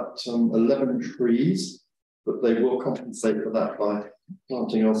about 11 trees, but they will compensate for that by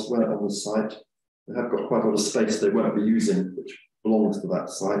planting elsewhere on the site. They have got quite a lot of space they won't be using, which belongs to that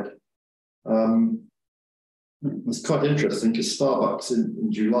site. It's quite interesting because Starbucks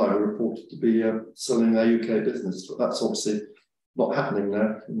in July were reported to be selling their UK business, but that's obviously not happening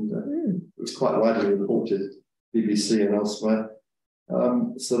now. And it was quite widely reported, BBC and elsewhere.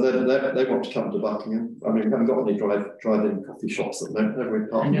 So they want to come to Buckingham. I mean, we haven't got any drive-in coffee shops at the moment, have we?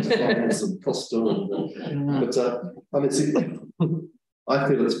 McDonald's and Costa. I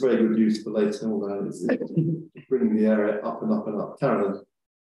feel it's very good news for Late Hill now. It's bringing the area up and up and up. Carolyn.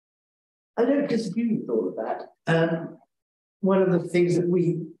 I don't disagree with all of that. One of the things that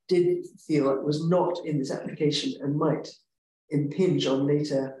we did feel was not in this application and might impinge on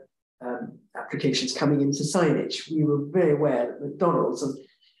later applications coming into signage. We were very aware that McDonald's, and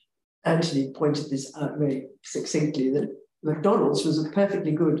Anthony pointed this out very succinctly, that McDonald's was a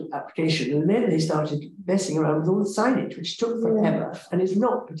perfectly good application, and then they started messing around with all the signage, which took forever and is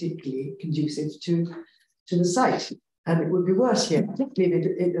not particularly conducive to the site. And it would be worse here, particularly if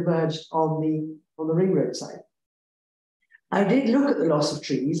it emerged on the Ring Road side. I did look at the loss of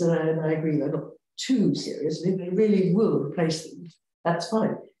trees, and I agree they're not too serious, and if they really will replace them, that's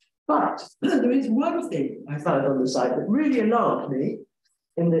fine. But there is one thing I found on the site that really alarmed me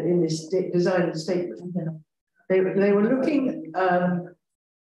in this design statement. They were looking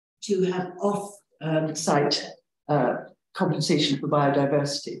to have off-site compensation for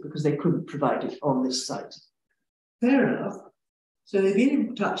biodiversity because they couldn't provide it on this site. Fair enough. So they've been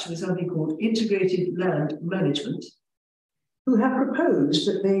in touch with something called Integrated Land Management, who have proposed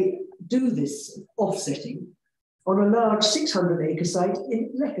that they do this offsetting on a large 600-acre site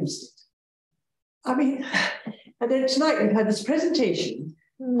in Leckhamsted. I mean, and then tonight we've had this presentation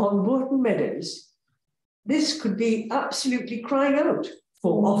on Bourton Meadows. This could be absolutely crying out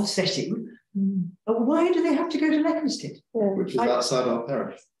for offsetting. And why do they have to go to Leckhamsted? Which is outside our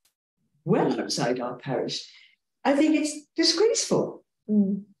parish. Well outside our parish. I think it's disgraceful.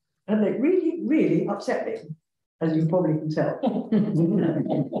 And they really, really upset me, as you probably can tell.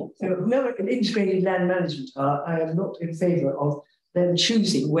 So whoever an integrated land management are, I am not in favour of them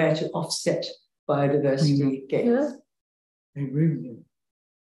choosing where to offset biodiversity gains. They really.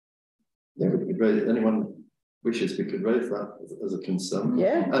 Yeah, we could raise it. Anyone wishes, we could raise that as a concern.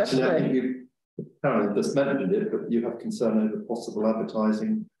 Yeah, actually, I think you, Karen, just mentioned it, but you have concern over possible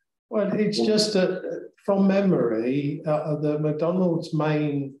advertising. Well, it's just from memory, the McDonald's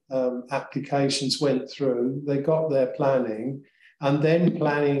main applications went through, they got their planning, and then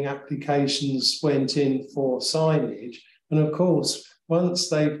planning applications went in for signage. And of course, once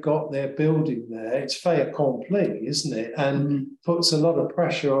they've got their building there, it's fait accompli, isn't it? And puts a lot of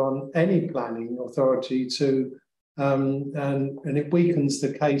pressure on any planning authority to, and it weakens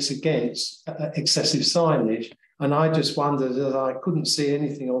the case against excessive signage. And I just wondered that I couldn't see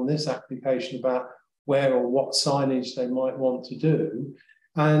anything on this application about where or what signage they might want to do.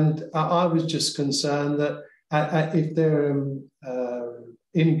 And I was just concerned that if they're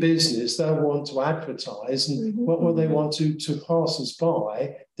in business, they'll want to advertise, and what will they want to passers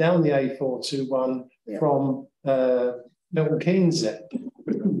by down the A421 from Milton Keynes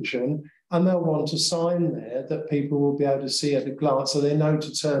junction, and they'll want a sign there that people will be able to see at a glance, so they know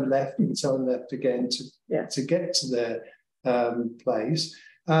to turn left and turn left again to get to their place.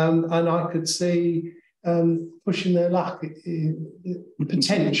 And I could see pushing their luck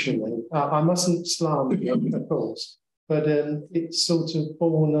potentially. I mustn't slander them, of course, but it's sort of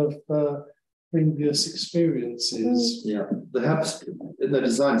born of previous experiences. Yeah, they have, in their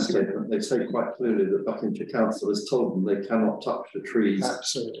design statement, they say quite clearly that Buckinghamshire Council has told them they cannot touch the trees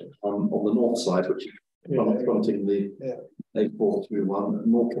on the north side, which is fronting the A421,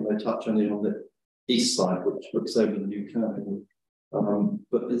 nor can they touch any on the east side, which looks over the new Canning.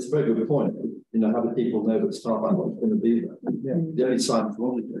 But it's a very good point. You know, how do people know that Starbucks is going to be there? The only sign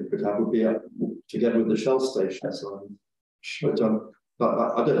for they could have would be up together with the Shell station sign. But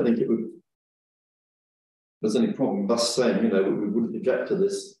I don't think it would. There's any problem with us saying, you know, we wouldn't object to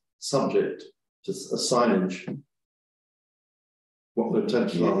this subject to a signage. What the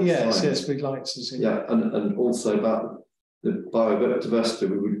intentions are. Yes, we'd like to see. Yeah, and also about the biodiversity,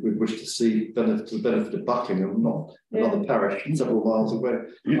 we wish to see the benefit of Buckingham, not another parish several miles away.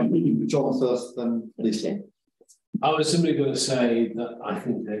 John first, then Lisa. I was simply going to say that I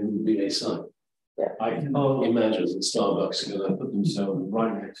think there will be a sign. I can't imagine that Starbucks are going to put themselves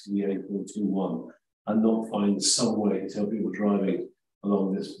right next to the A421 and not find some way to tell people driving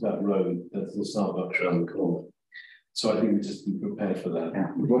along that road that the Starbucks around the corner. So I think we just be prepared for that.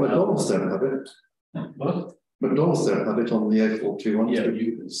 Yeah. Well, McDonald's don't have it. What? McDonald's don't have it on the A421. Yeah,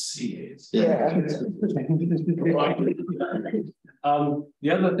 you can see it. Yeah. The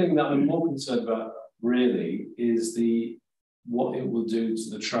other thing that I'm more concerned about really is what it will do to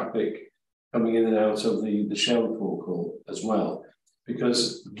the traffic coming in and out of the Shell forecourt as well.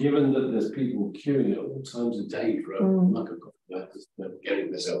 Because given that there's people queuing at all times of day for a mug of coffee,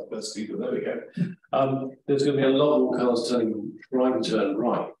 getting this out first people, there we go. There's going to be a lot more cars trying to turn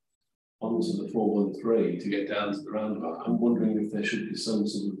right onto the 413 to get down to the roundabout. I'm wondering if there should be some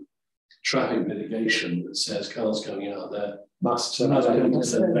sort of traffic mitigation that says cars coming out there must turn left and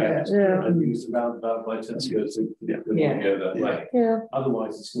use the roundabout by Tesco to go that way. Yeah.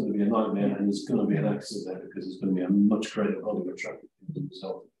 Otherwise, it's going to be a nightmare and there's going to be an accident there because there's going to be a much greater volume of traffic as a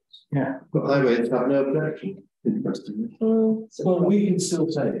result. Yeah, but highways have no objection. Interestingly. Well, we can still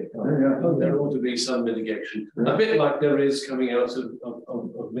say it. There ought to be some mitigation, a bit like there is coming out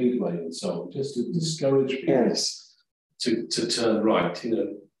of Meadway and so on, just to discourage people to turn right. You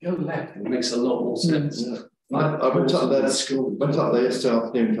know, go left. It makes a lot more sense. I went up there yesterday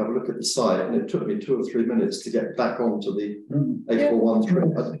afternoon to have a look at the site, and it took me 2 or 3 minutes to get back onto the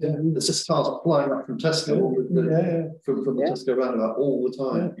A413. There's just cars flying up from Tesco, from the Tesco roundabout all the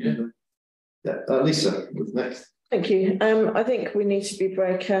time. Lisa, what's next? Thank you. I think we need to be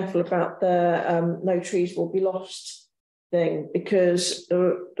very careful about the no trees will be lost thing, because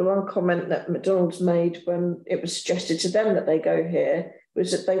the one comment that McDonald's made when it was suggested to them that they go here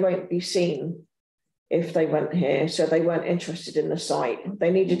was that they won't be seen if they went here, so they weren't interested in the site.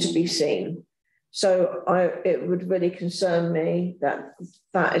 They needed to be seen. So it would really concern me that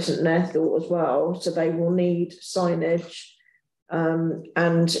that isn't their thought as well. So they will need signage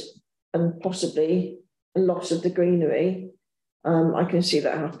and possibly a loss of the greenery. I can see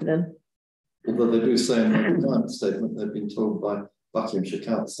that happening. Although they do say in the climate statement they've been told by Buckinghamshire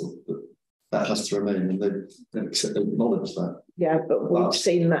Council that has to remain, and they acknowledge that. Yeah, but we've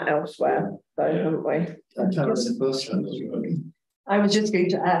seen that elsewhere, though, haven't we? I was just going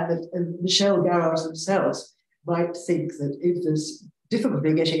to add that the Shell garage themselves might think that if there's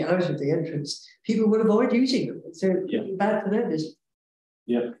difficulty getting out of the entrance, people will avoid using them. So it's bad for their business.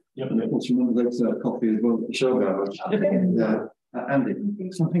 Let's remember those coffee as well at the Shell garage. Andy.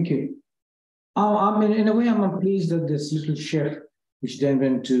 So thank you. I mean, in a way, I'm pleased that this little chef, which then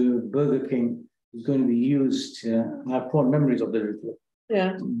went to Burger King, is going to be used. I have fond memories of the little.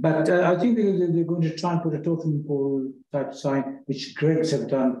 Yeah. But I think they're going to try and put a totem pole type sign, which Greggs have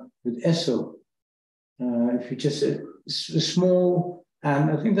done with ESSO. If you just small,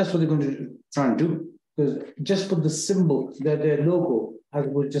 and I think that's what they're going to try and do. Because just put the symbol, their logo, as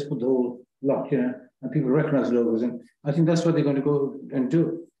we just put the whole lot, and people recognize logos. And I think that's what they're going to go and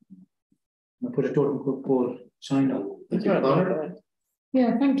do. And put a totem pole sign up.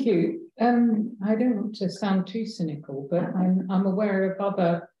 Yeah, thank you. I don't want to sound too cynical, but I'm aware of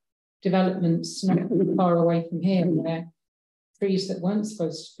other developments not far away from here where trees that weren't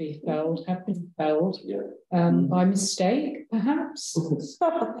supposed to be felled have been felled by mistake, perhaps,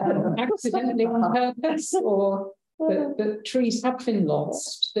 accidentally on purpose, or that trees have been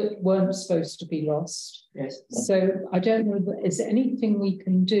lost that weren't supposed to be lost. Yes. So I don't know, is there anything we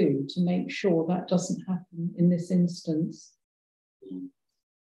can do to make sure that doesn't happen in this instance?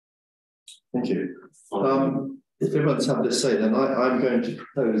 Thank you. If everyone's had this say, then I'm going to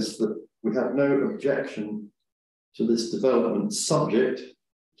propose that we have no objection to this development subject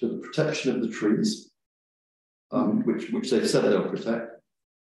to the protection of the trees, which they've said they'll protect,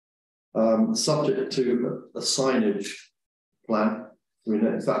 subject to a signage plan, so we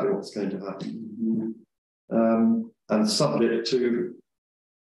know exactly what's going to happen, and subject to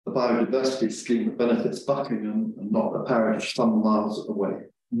the biodiversity scheme that benefits Buckingham and not a parish some miles away.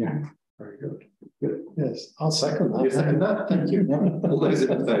 Yeah. Very good. Good. Yes, I'll second that. You second that? Thank you. All those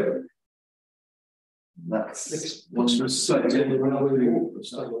in favour? That's what's respected.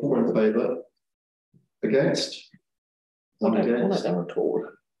 4 in favour. Against? One against.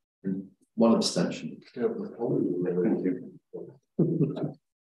 And 1 abstention. Thank you.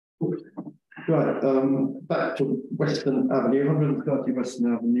 Right, back to Western Avenue, 130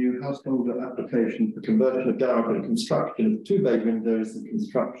 Western Avenue, householder application for conversion of garage and construction of 2 bay windows and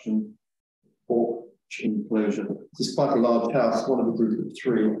construction porch enclosure. This is quite a large house, one of a group of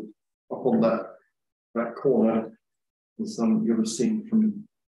 3 up on that corner. There's some you'll have seen from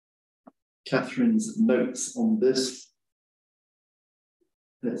Catherine's notes on this.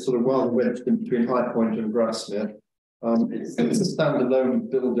 It's sort of well wedged in between High Point and Grasmere. It's a standalone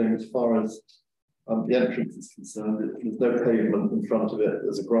building as far as the entrance is concerned, there's no pavement in front of it.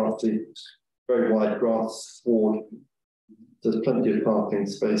 There's a grassy, very wide grass sward. There's plenty of parking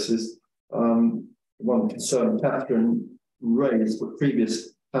spaces. One concern Catherine raised with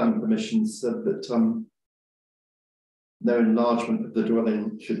previous planning permissions said that no enlargement of the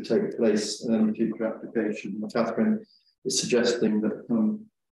dwelling should take place in any future application. Catherine is suggesting that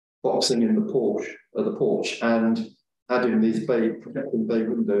boxing in the porch and adding these protecting bay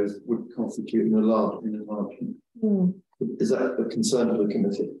windows would constitute an enlargement. Is that a concern of the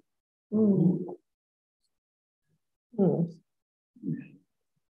committee?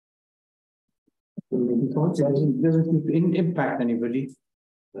 Doesn't impact anybody.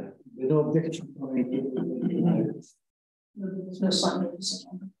 No objection. There's no site notice.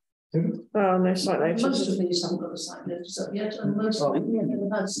 Oh, no site notice. Most of these haven't got a site notice up yet, and most of them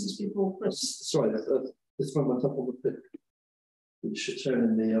have had since before Christmas. Sorry, this one went up on the fifth, which is shown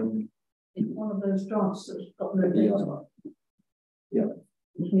in the It's one of those drafts that's got no date on it. Yeah.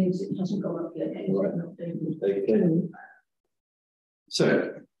 Which means it hasn't gone up yet. Right. Okay. So,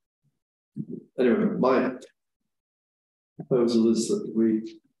 anyway, my proposal is that we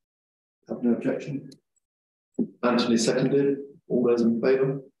have no objection. Anthony seconded. All those in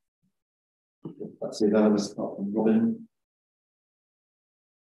favour? That's unanimous apart from Robin.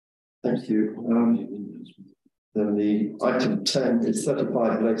 Thank you. Then the item 10 is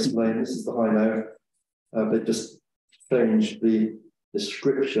 35 Lace Lane. This is the high note. They just changed the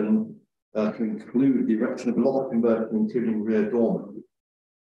description to include the erection of a loft conversion, including rear dormer.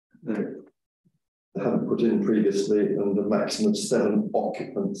 They haven't put in previously, and a maximum of 7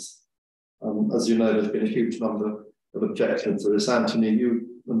 occupants. As you know, there's been a huge number of objections to this. Anthony, you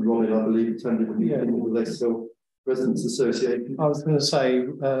and Robin, I believe, attended a meeting with the Lace Hill Residents Association. I was going to say,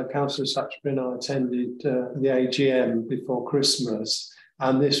 Councillor Satchbury and I attended the AGM before Christmas,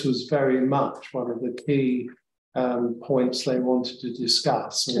 and this was very much one of the key points they wanted to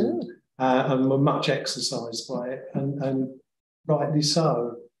discuss, and were much exercised by it, and rightly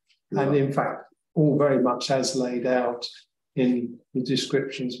so. Yeah. And in fact, all very much as laid out in the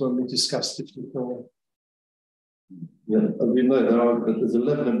descriptions when we discussed it before. Yeah, as you know, there's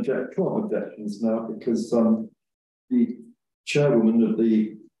 12 objections now, because the chairwoman of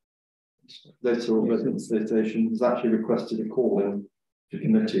the Lace Hill Residents Association has actually requested a call in to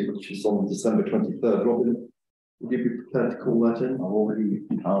committee, which is on December 23rd. Robin, would you be prepared to call that in? I've already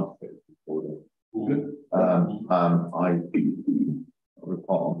answered it before. I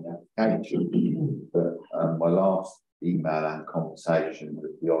report on the application, but my last email and conversation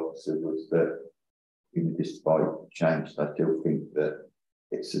with the officer was that, even despite change, I still think that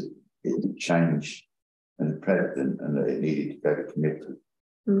it's a change and a precedent, and that it needed to go to committee.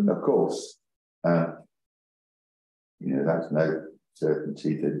 Of course, that's no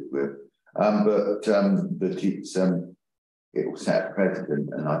certainty that it will, but it's it will set a precedent,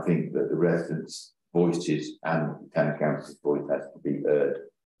 and I think that the residents' voices and the town council's voice has to be heard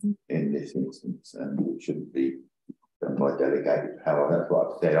in this instance, and it shouldn't be done by delegated power. That's what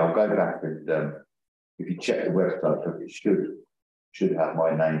I've said. I'll go back and if you check the website, it should have my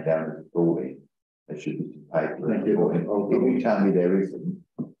name down as a calling. There should be some paper. If you tell me there isn't,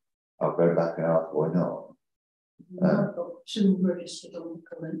 I'll go back and ask why not. I've got 2 registered on the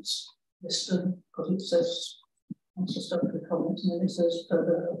comments list, because it says council secretary comments, and then it says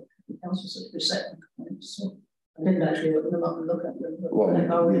further council secretary second comments. So I didn't actually open them up and look at them. Well,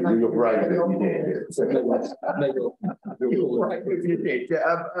 you're right that you did. You're right that you did.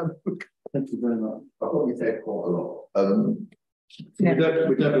 Thank you very much. I thought you said quite a lot.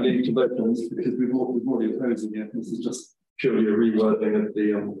 We don't need to vote on this because we've already opposing it. This is just purely a rewording of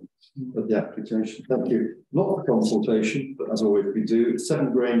the application. Thank you. Not for consultation, but as always we do.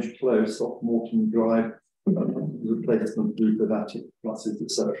 7 Grange Close off Morton Drive, replacement roof of attic pluses,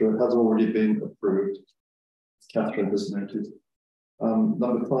 etc. has already been approved. Catherine has noted.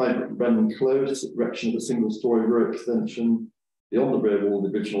 Number 5, Brennan Close, erection of a single-storey row extension beyond the rear wall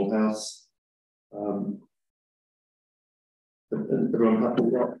of the original house. Everyone happy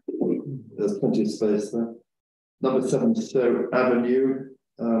with that? There's plenty of space there. Number 7, Stowe Avenue,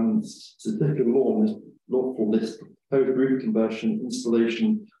 certificate of lawfulness, proposed roof conversion,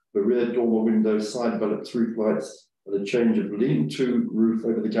 installation of a rear dormer window, side developed roof lights, and a change of lean-to roof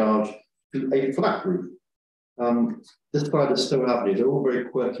over the garage to a flat roof. This side of Stowe Avenue, they're all very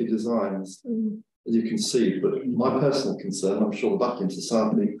quirky designs, as you can see, but my personal concern, I'm sure the Buckingham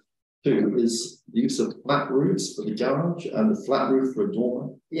Society too, is the use of flat roofs for the garage and the flat roof for a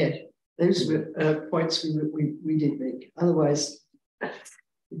dormer. Yes, those were points we did make. Otherwise,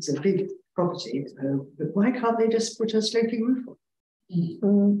 it's a big property, but why can't they just put a sloping roof on? I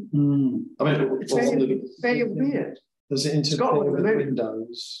mean, It's very weird. Does it interfere with the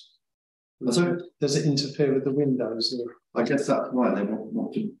windows? So, does it interfere with the windows? I guess that's why they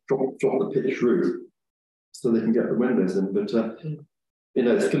want to drop the pitch roof so they can get the windows in. But you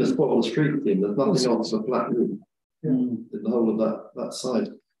know, it's going to spoil the street theme. There's nothing else but flat roof in the whole of that side.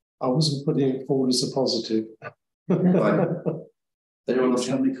 I wasn't putting it forward as a positive. Right. Anyone else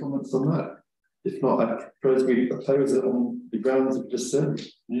have any comments on that? If not, I propose we oppose it on the grounds of just said.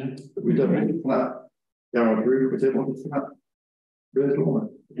 Yeah. That we don't want a flat garage roof, we don't want a flat roof dormer.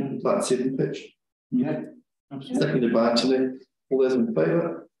 Flat ceiling pitch. Yeah. Absolutely. Seconded by Anthony. All those in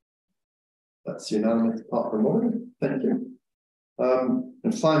favour? That's unanimous apart from one. Thank you.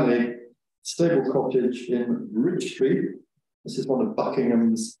 And finally, Stable Cottage in Bridge Street. This is one of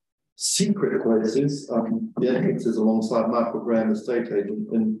Buckingham's secret places. The entrance is alongside Michael Graham, estate agent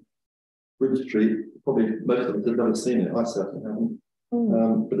in Bridge Street. Probably most of us have never seen it. I certainly haven't.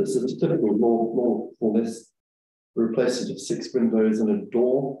 But it's a typical law for this. We replaced it of 6 windows and a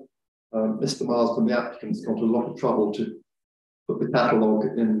door. Mr. Marsden, the applicant's gone to a lot of trouble to put the catalogue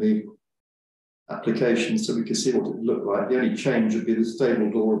in the application so we can see what it would look like. The only change would be the stable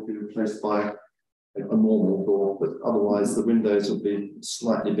door would be replaced by a normal door, but otherwise the windows would be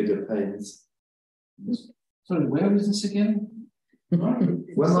slightly bigger panes. Sorry, where is this again?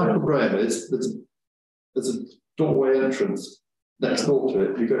 Where Michael Graham is, there's a doorway entrance next door to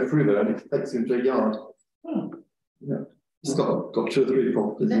it. You go through there and it takes you into a yard. Oh. Yeah. It's got 2 or 3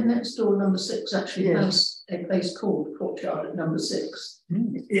 properties. Then next door, number 6 actually has a place called Courtyard at number 6.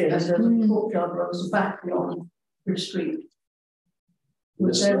 Yes. And the courtyard runs back beyond Bridge Street,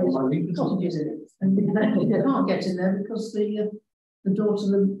 which there is cottages in it, and you can't get in there because the door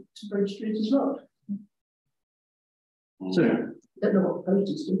to Bridge Street is locked. So, Don't know what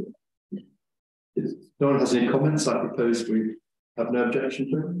posters do. if no one has any comments, I propose we have no objection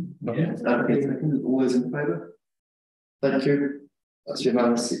to it. Yeah. All those in favour? Thank you. That's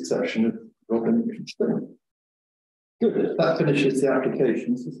unanimous exception of Robin. Good. That finishes the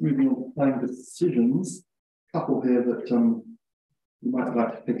applications. Just moving on to planning decisions. A couple here that you might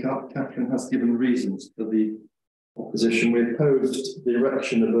like to pick up. Catherine has given reasons for the opposition. We opposed the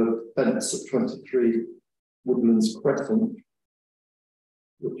erection of a fence at 23 Woodlands Crescent,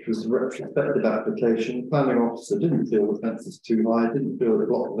 which was a retrospective application. The planning officer didn't feel the fence was too high, didn't feel it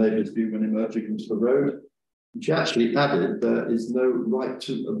blocked the neighbour's view when emerging into the road. She actually added there is no right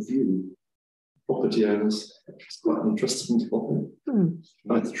to a view. Property owners, which is quite an interesting topic.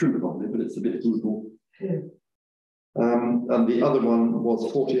 No, it's true probably, but it's a bit Google. Yeah. And the other one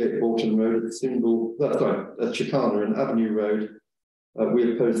was 48 Bolton Road, at Chicana and Avenue Road.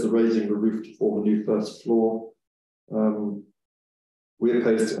 We opposed the raising the roof to form a new first floor. We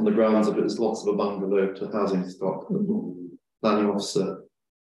opposed it on the grounds of it's lots of a bungalow to housing stock. The planning officer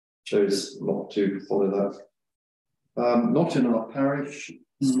chose not to follow that. Not in our parish.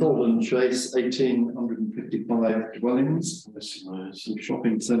 Scotland Chase, 1,855 dwellings, some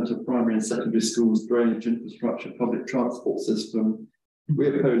shopping centre, primary and secondary schools, drainage infrastructure, public transport system. We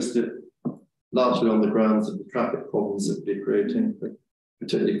opposed it largely on the grounds of the traffic problems it would be creating,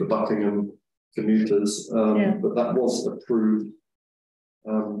 particularly for Buckingham commuters. But that was approved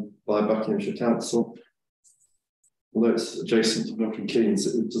by Buckinghamshire Council. Although it's adjacent to Milton Keynes,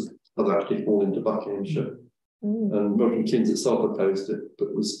 it does actually fall into Buckinghamshire. And Milton Keynes itself opposed it,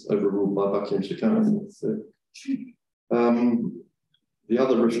 but was overruled by Buckinghamshire Council. So, the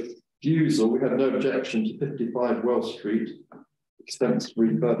other refusal, we had no objection to 55 Wells Street, extensive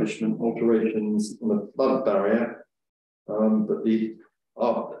refurbishment, alterations on a flood barrier, but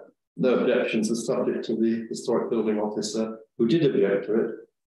no objections are subject to the historic building officer who did object to it.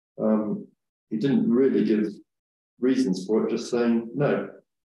 He didn't really give reasons for it, just saying no.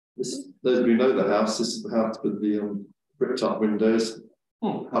 Those of you who know the house, this is the house with the bricked up windows,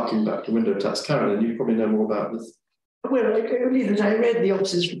 harking back to window tax. Carolyn, you probably know more about this. Well, only that I read the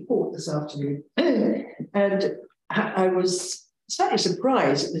officer's report this afternoon, and I was slightly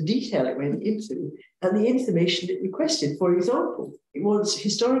surprised at the detail it went into and the information it requested. For example, it wants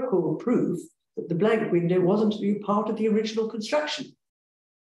historical proof that the blank window wasn't to be part of the original construction,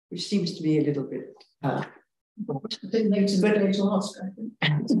 which seems to be a little bit.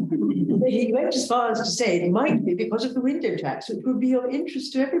 He went as far as to say it might be because of the window tax, which would be of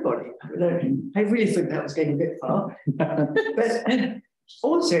interest to everybody. I really think that was getting a bit far. But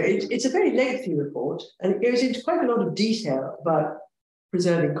also, it's a very lengthy report, and it goes into quite a lot of detail about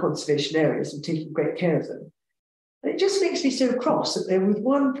preserving conservation areas and taking great care of them. And it just makes me so cross that they're with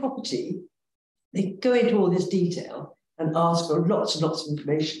one property, they go into all this detail and ask for lots and lots of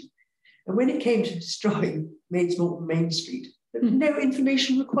information. And when it came to destroying Maid's Morton Main Street, no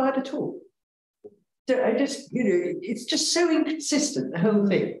information required at all. So I just, it's just so inconsistent, the whole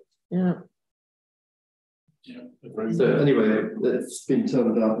thing. Yeah. So anyway, it's been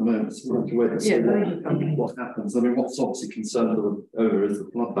turned down at the moment, so we'll have to wait and see what happens. I mean, what's obviously concerned over is the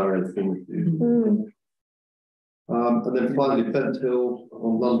flood barriers being removed. And then finally, Bent Hill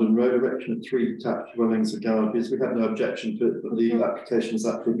on London Road, erection of 3 detached dwellings and garages. We have no objection to it, but the application has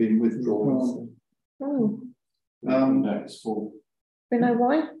actually been withdrawn. That's full. We know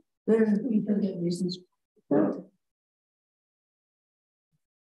why? We can get reasons.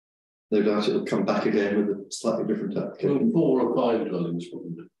 No doubt it will come back again with a slightly different application. 4 or 5 dwellings,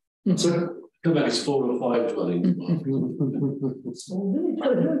 probably. So Come back, it's 4 or 5 dwellings.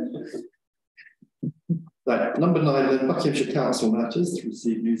 Right, number 9, then Buckinghamshire Council Matters.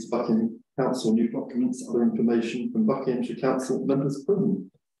 Receive news of Buckingham Council, new documents, other information from Buckinghamshire Council Members.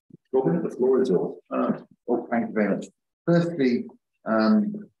 Robin, the floor is yours. Well, thank you very much. Firstly,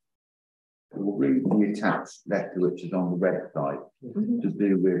 we'll read the attached letter which is on the website to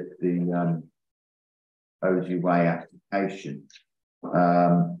do with the Ozy Way application.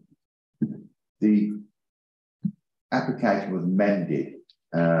 The application was amended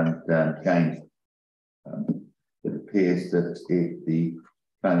and changed. It appears that if the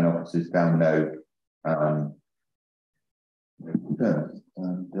planning officers found no concerns,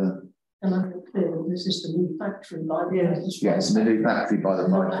 And I think clear this is the new factory by the yes, the new factory by the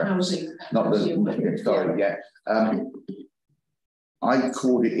not the housing. not the sorry, yeah. I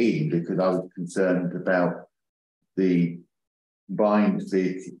called it in because I was concerned about the blind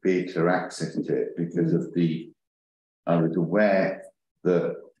vehicular access to it because of I was aware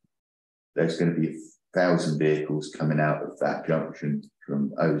that there's going to be 1,000 vehicles coming out of that junction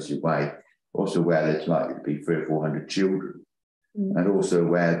from Ozy Way. Also aware there's likely to be 300 or 400 children, and also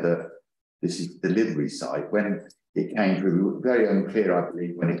aware that this is the delivery site. When it came through, we were very unclear, I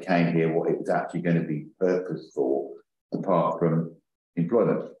believe, when it came here, what it was actually going to be purposed for, apart from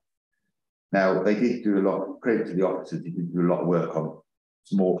employment. Now, they did do a lot, credit to the officers, they did do a lot of work on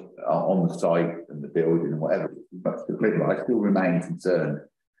on the site and the building and whatever, but I still remain concerned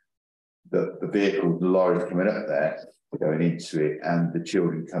that the vehicles, the lorries coming up there, going into it, and the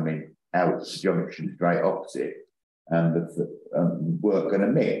children coming out of the junction straight opposite, and the work going to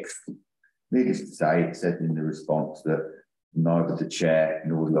mix. Needless to say, it said in the response that neither the chair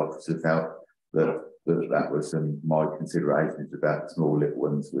nor the officer felt that that was my considerations about the small little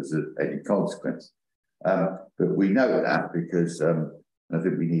ones was of any consequence. But we know that because I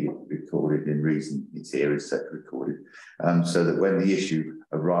think we need it recorded in reason it's here is set recorded, so that when the issue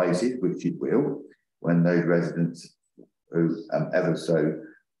arises, which it will, when those residents who ever so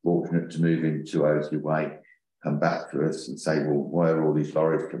fortunate to move into Ozy Way come back to us and say, well, why are all these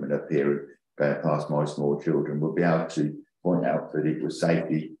lorries coming up here and going past my small children? We'll be able to point out that it was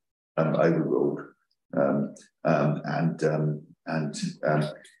safety overruled in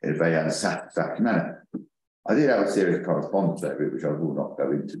a very unsatisfactory manner. I did have a serious correspondence over it, which I will not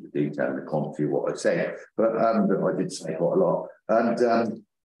go into the detail and the quantity of what I said, but I did say quite a lot.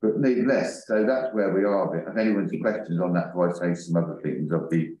 But nevertheless, so that's where we are. If anyone's questions on that, before I say some other things, I'll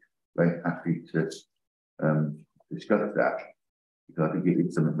be very happy to discuss that, because I think it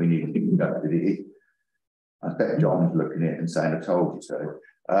is something we need to think about. I bet John's looking at it and saying, I told you so.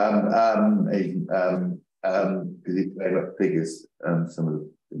 Because it very much figures some of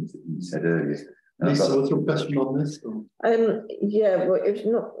the things that you said earlier. Lisa, what's your question on this? Yeah, well, it's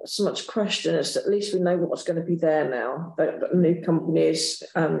not so much a question, it's at least we know what's going to be there now. The new companies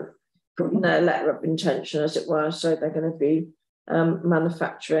put in their letter of intention, as it were, so they're going to be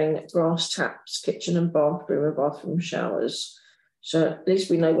manufacturing brass taps, kitchen and bathroom showers. So at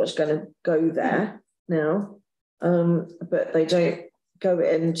least we know what's going to go there now, but they don't go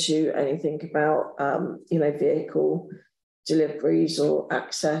into anything about vehicle deliveries or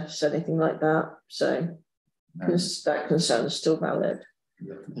access, anything like that. So that concern is still valid.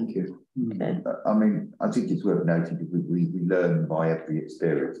 Yeah, thank you. Okay. I mean, I think it's worth noting that we learn by every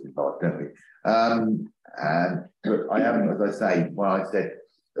experience in life, don't we? But I am, as I say, when I said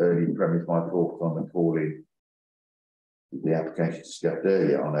earlier, premise my thoughts on the calling the application discussed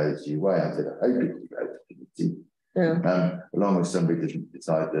earlier on Ozy Way, I said, I hope it's go to committee. Yeah. Along with somebody doesn't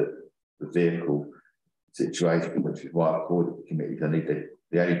decide that the vehicle situation, which is why I called it the committee. I need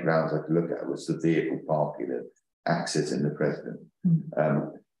the only grounds I could look at was the vehicle parking and accessing the president.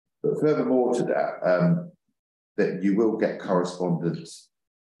 But furthermore to that, that you will get correspondence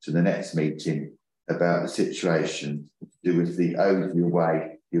to the next meeting about the situation to do with the Ozy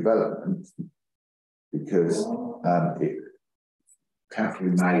Way development, because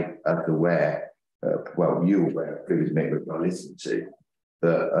Catherine made us aware well, you were aware of previous meetings I listened to,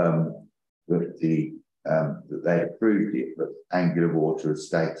 that that they approved it, but Angular Water has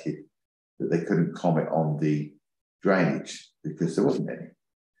stated that they couldn't comment on the drainage because there wasn't any.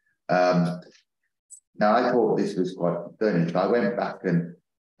 Now I thought this was quite concerning, so I went back and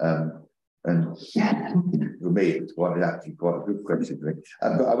for me it was actually quite a good question for me.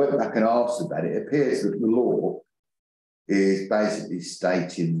 But I went back and asked about it. It appears that the law is basically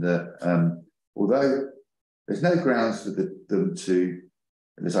stating that although there's no grounds for them to,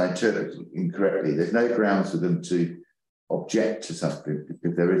 as I interpret it incorrectly, there's no grounds for them to object to something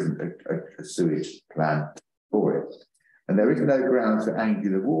because there isn't a sewage plan for it. And there is no grounds for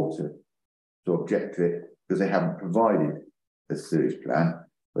Angular Water to object to it because they haven't provided a sewage plan.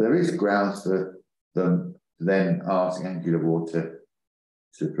 But there is grounds for them to then ask Angular Water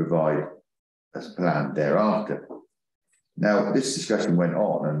to provide a plan thereafter. Now, this discussion went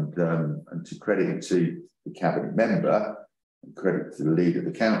on, and to credit to the cabinet member, and credit to the leader of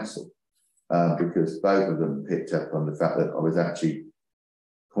the council, because both of them picked up on the fact that I was actually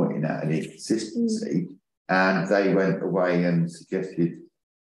pointing out an inconsistency, and they went away and suggested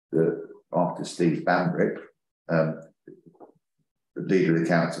that after Steve Bambrick, the leader of the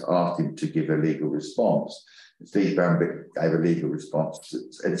council, asked him to give a legal response. Steve Bambrick gave a legal response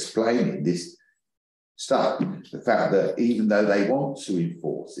explaining this stuff, the fact that even though they want to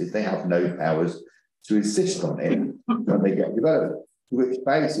enforce it, they have no powers to insist on it when they get developed. Which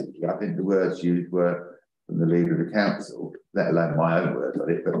basically, I think the words used were from the leader of the council, let alone my own words on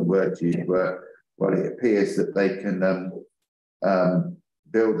it, but the words used were, well, it appears that they can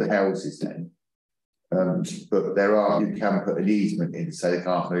build the houses then, but you can put an easement in so they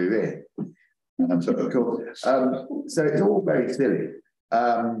can't move in. So of course, so it's all very silly.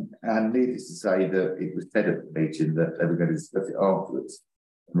 And needless to say that it was said at the meeting that they were going to discuss it afterwards,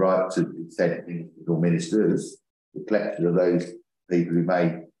 right to send things to ministers, the collection of those people who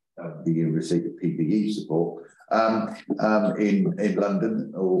may be in receipt of PPE support in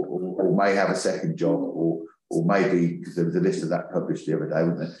London, or may have a second job, or maybe, because there was a list of that published the other day,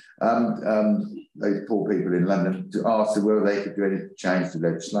 wasn't there? Those poor people in London, to ask them whether they could do anything to change the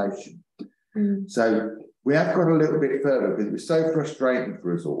legislation. So we have got a little bit further because it was so frustrating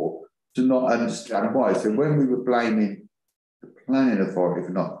for us all to not understand why. So when we were blaming the planning authority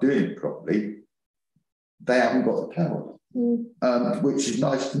for not doing it properly, they haven't got the power, which is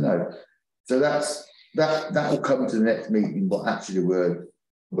nice to know. So that will come to the next meeting. What actually the words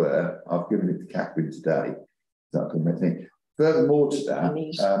were, I've given it to Catherine today. Furthermore to that,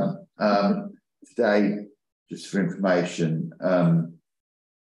 today, just for information,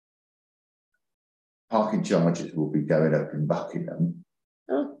 parking charges will be going up in Buckingham.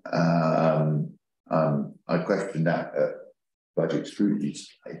 I questioned that at budget scrutiny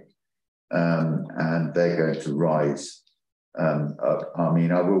today, and they're going to rise up. I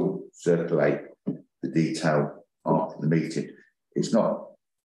mean, I will circulate the detail after the meeting. It's not,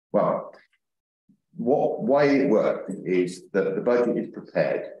 well, what way it works is that the budget is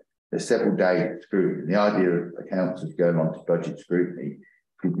prepared. There's several days of scrutiny. The idea of the council going on to budget scrutiny,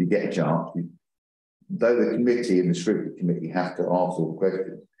 if you get a chance, though the committee and the scrutiny committee have to ask all the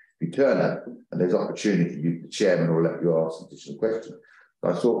questions, if you turn up and there's opportunity, the chairman will let you ask additional questions. So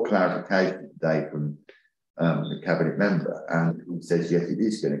I sought clarification today from the cabinet member, and he says, yes, it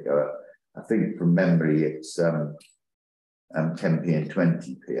is going to go up. I think from memory, it's 10p and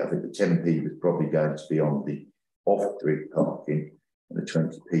 20p. I think the 10p was probably going to be on the off-street parking, and the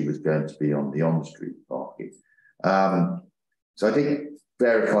 20p was going to be on the on-street parking. So I didn't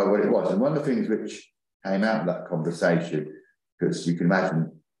verify what it was. And one of the things which came out of that conversation, because you can imagine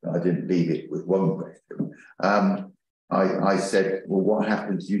that I didn't leave it with one question, I said, well, what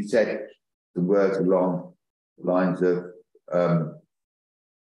happens? You said the words along the lines of,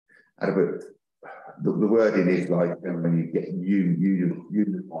 the wording is like when you get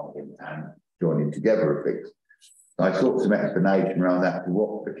unifying and joining together of things. I sought some explanation around that to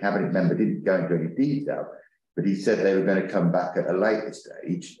what the cabinet member didn't go into any detail, but he said they were going to come back at a later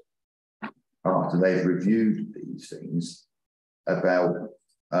stage after they've reviewed these things about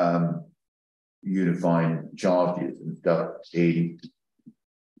unifying charges and stuff in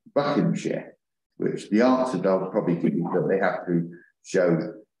Buckinghamshire, which the answer they'll probably give you that they have to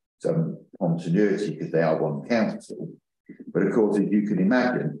show some continuity because they are one council. But of course, as you can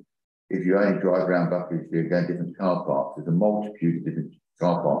imagine, if you only drive around Buckinghamshire and go to different car parks, there's a multitude of different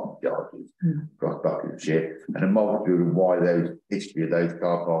car parking charges across Buckinghamshire, and a multitude of why those history of those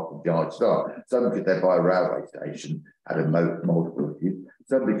car parking charges are. Some because they're by a railway station at a multiple of you,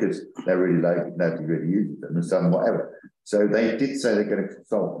 some because they're really low, nobody really uses them, and some whatever. So they did say they're going to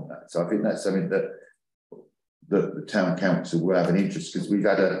consult on that. So I think that's something that the town council will have an interest, because we've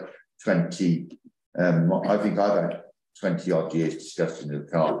had a 20, I think I've had 20 odd years discussing the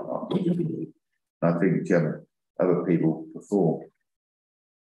car park. I think other people before.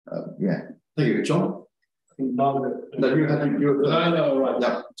 Yeah. Thank you, John. No, right.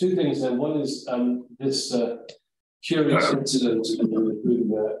 Yeah. Two things then. One is this curious incident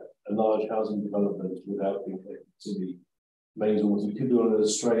including a large housing development without being connected to the main doors. It could be one of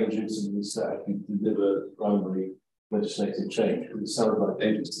those strange incidents that actually deliver primary legislative change. It sounds like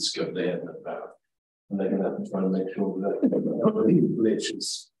they just discovered they hadn't about, and they're going to have to try and make sure that the glitch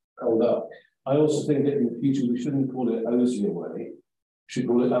is held up. I also think that in the future we shouldn't call it Osier Way, we should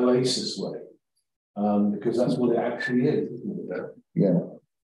call it Oasis Way, because that's what it actually is, isn't it? Yeah.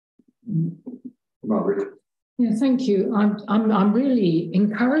 Margaret. Yeah, thank you. I'm really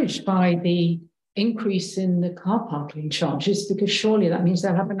encouraged by the increase in the car parking charges, because surely that means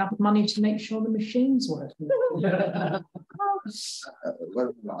they'll have enough money to make sure the machines work. We'll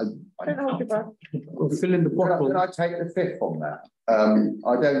fill in the bottle. Can I take the fifth on that?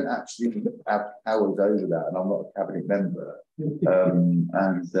 I don't actually have powers over that, and I'm not a cabinet member.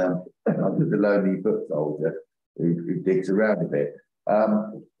 I'm just a lonely book holder who digs around a bit.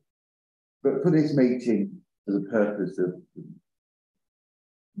 But for this meeting, for the purpose of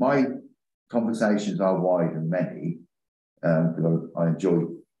my conversations are wide and many, because I enjoy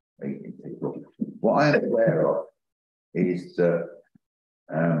meeting people. What I am aware of is that,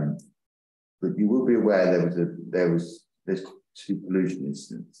 but you will be aware there's two pollution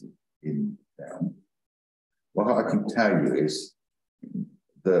incidents in town. What I can tell you is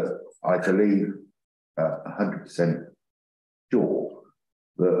that I believe 100% sure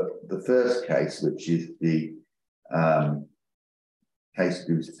that the first case, which is the case to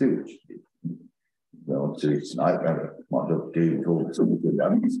do with sewage, well, sewage tonight, might not do with all the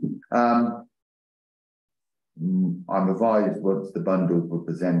I'm advised once the bundles were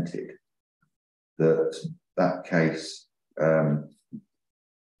presented that case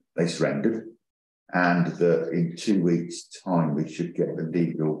they surrendered, and that in 2 weeks' time we should get the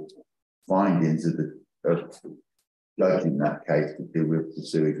legal findings of judge in that case to deal with the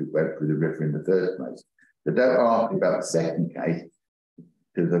sewage that went through the river in the first place. So don't ask about the second case,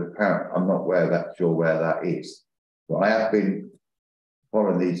 because apparently I'm not sure where that is. But I have been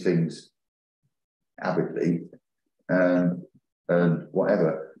following these things avidly and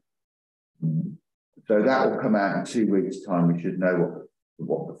whatever. So that will come out in 2 weeks' time. We should know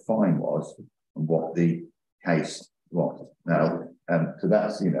what the fine was and what the case was. Now, so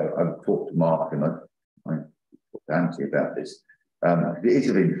that's, I've talked to Mark and I talked to Anthony about this. It is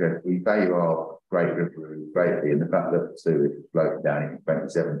of interest. We value our great river greatly, and the fact that sewage was floated down in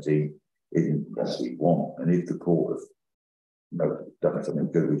 2017 isn't what we want. And if the court has done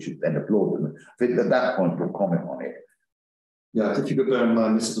something good, we should then applaud them. I think at that point we'll comment on it. Yeah, if you could bear in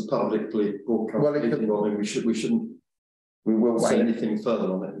mind this is a publicly broadcast meeting, we will say anything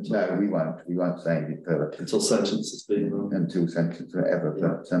further on it. No, we won't. We won't say anything further until sentence has been until sentence whatever.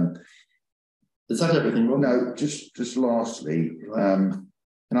 Yeah. But is that everything? Ron? No, just lastly, can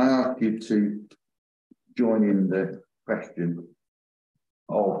I ask you to join in the question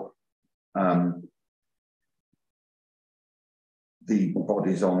of the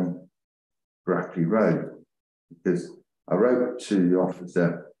bodies on Brackley Road, because I wrote to the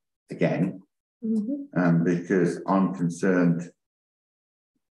officer again, because I'm concerned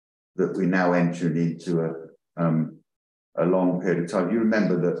that we're now entering into a long period of time. You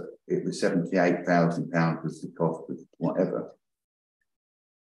remember that it was £78,000 was the cost of whatever.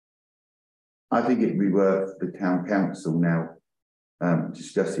 I think it'd be worth the town council now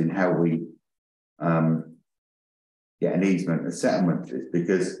discussing how we get an easement, a settlement to this,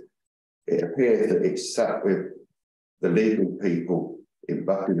 because it appears that it's sat with the legal people in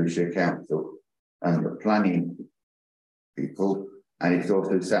Buckinghamshire Council and the planning people, and it's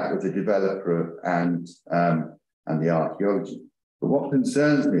also sat with the developer and the archaeology. But what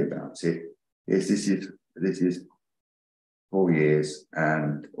concerns me about it is this is 4 years,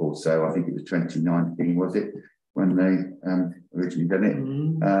 and also I think it was 2019, was it, when they originally done it?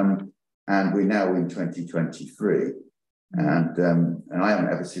 And we're now in 2023, and I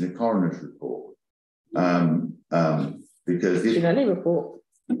haven't ever seen a coroner's report. Because in any report.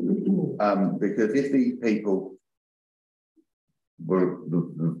 Because if these people were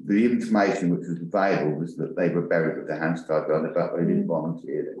the information which was available was that they were buried with their hands tied behind their back, they didn't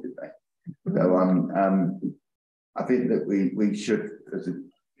volunteer, did they? So I think that we should, as a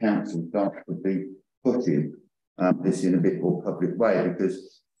council, would be putting this in a bit more public way,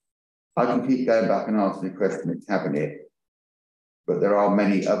 because I can keep going back and asking the question at cabinet, but there are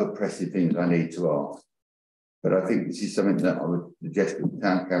many other pressing things I need to ask. But I think this is something that I would suggest that the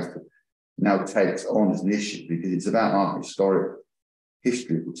Town Council now takes on as an issue, because it's about our historic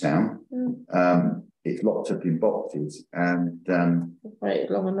history of the town. It's locked up in boxes, and we've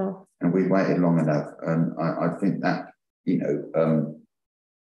waited long enough. And we've waited long enough. And I think that, you know,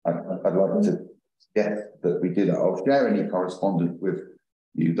 I'd like to suggest that we do that. I'll share any correspondence with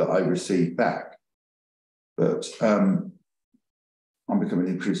you that I received back, but I'm becoming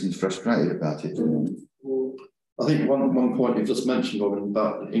increasingly frustrated about it. I think one point you just mentioned, Robin,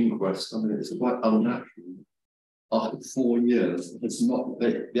 about the inquest. I mean, it's quite unnatural. After 4 years, it's not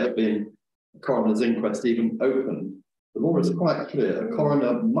yet been a coroner's inquest even opened. The law is quite clear. A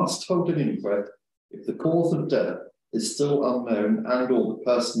coroner must hold an inquest if the cause of death is still unknown and or the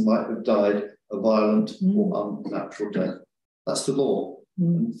person might have died a violent or unnatural death. That's the law.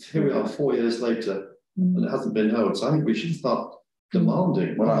 And here we are 4 years later, and it hasn't been held. So I think we should start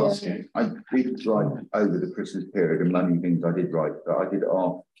demanding. Well, asking. I did write over the Christmas period, and many things I did write, but I did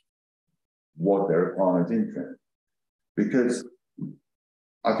ask, was there a coroner's interest? Because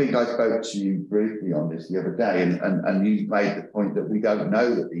I think I spoke to you briefly on this the other day, and you made the point that we don't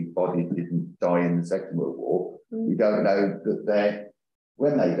know that these bodies didn't die in the Second World War. We don't know that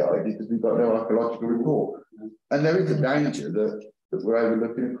when they died, because we've got no archaeological report. And there is a danger that we're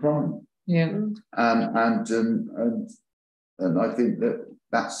overlooking a crime. Yeah. And I think that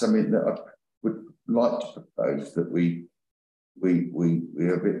that's something that I would like to propose, that we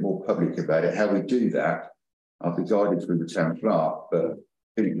are a bit more public about it. How we do that, I'll be guided through the town clerk, but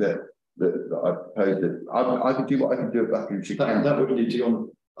I think that I propose that I could do what I can do at Buckinghamshire Council. That would need to be on,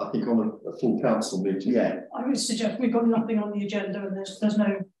 I think, on a full council meeting. Yeah. I would suggest we've got nothing on the agenda, and there's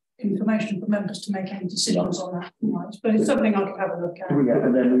no information for members to make any decisions on that tonight. But it's something I could have a look at. Yeah,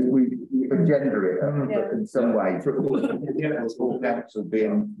 and then we agenda it in some way. Full council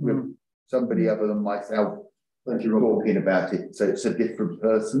being with somebody other than myself. Thank you, Rob. Talking about it, so it's a different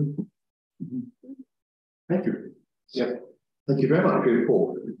person. Thank you. Yeah. Thank you very much for your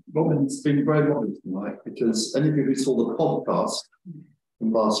report. Robin's been very modest tonight, because any of you who saw the podcast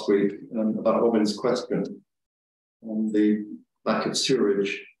from last week about Robin's question on the lack of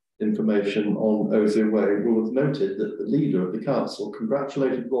sewerage information on Ozone Way will have noted that the leader of the council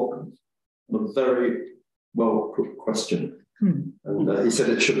congratulated Robin on a very well put question. And he said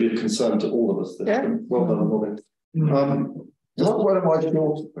it should be a concern to all of us. Well done, Robin. Not one of my shorter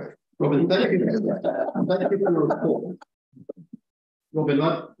questions. Robin, thank you. Thank you for your report. Robin,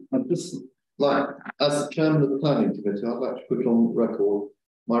 I'd just like, as chairman of the planning committee, I'd like to put on record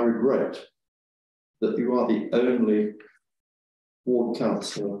my regret that you are the only ward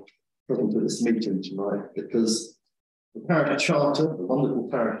councillor present at this meeting tonight, because the parish charter, the wonderful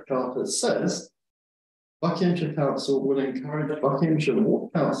parish charter, says Buckinghamshire Council will encourage Buckinghamshire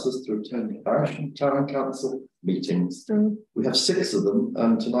ward councillors to attend parish and town council meetings. We have 6 of them,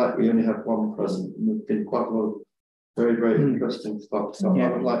 and tonight we only have 1 present, and there's been quite a lot of very, very interesting stuff. So I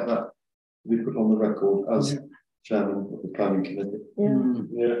would like that to be put on the record as chairman of the planning committee.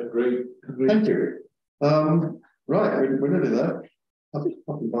 Yeah, great. Thank you. Right, we're nearly there. I think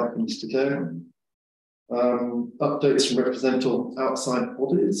probably like things to go. Updates from representative outside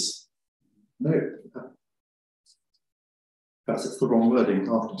bodies. No. Perhaps it's the wrong wording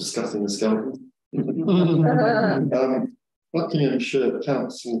after discussing the skeleton. Buckinghamshire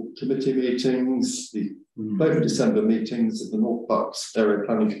Council committee meetings, both December meetings of the North Bucks Area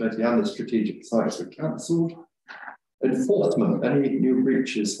Planning Committee and the Strategic Sites were cancelled. Enforcement, any new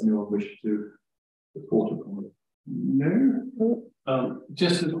breaches anyone wish to report upon? No?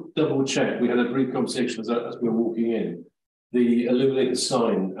 Just to double check, we had a brief conversation as we were walking in. The illuminated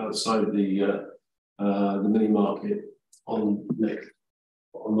sign outside the mini market on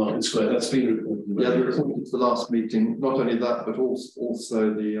Market Square, that's been reported. Yeah, they reported to the last meeting. Not only that, but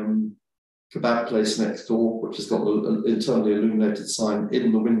also the kebab place next door, which has got an internally illuminated sign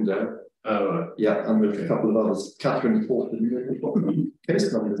in the window. Oh, right. Yeah, and with a couple of others. Catherine reported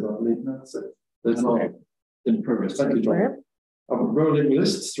case numbers, I believe. That's it. There's not in progress. Thank you, John. Rolling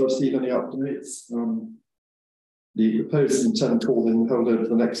lists to receive any updates. The proposed intent calling hold over to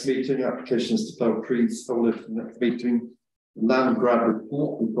the next meeting. Applications to fell trees hold over to the next meeting. Land grab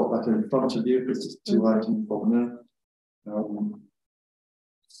report, we've got that in front of you. This is 2 items from there.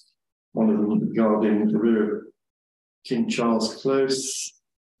 One of them regarding the rear of King Charles Close.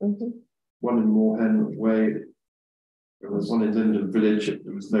 One in Moorhen Way. There was one in Linden Village.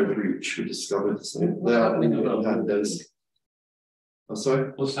 There was no breach we discovered. So they are had those.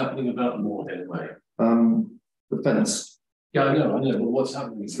 Sorry? What's happening about Moorhen Way? The fence. Yeah, I know, but what's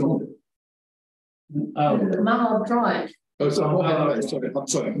happening? Mallard Drive. Oh, sorry, I'm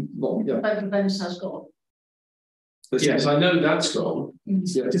sorry. Wrong, yeah. Open Venice has gone. Yes, I know that's gone.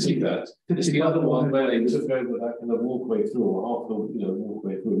 Yeah, To see that. It's the other one where they took over that kind of walkway through, or half the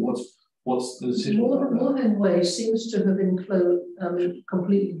walkway through. What's the decision? Moorhen Way seems to have enclosed,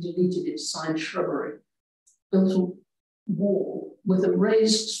 completely deleted its side shrubbery. Built a wall with a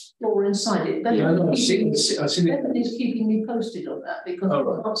raised floor inside it. Yeah, I know, I've seen it. Bevan is keeping me posted on that because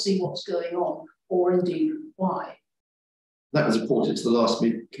I can't see what's going on or indeed why. that was reported to the last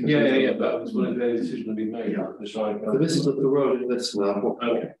meeting. Yeah, that was one of their decisions to be made. Yeah. So this is the rolling list now.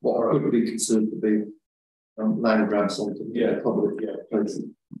 What could be considered to be land grabs on public places.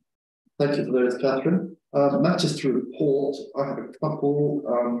 Thank you for those, Catherine. Matters to report. I have a couple.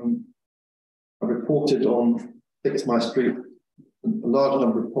 I reported on Fix My Street a large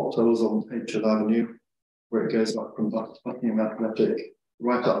number of potholes on H.L. Avenue, where it goes up from Buckingham Athletic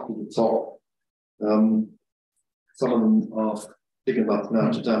right up to the top. Some of them are big enough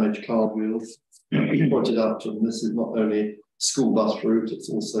now to damage car wheels. I pointed out to them this is not only school bus route, it's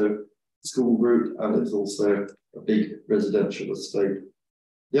also school route, and it's also a big residential estate.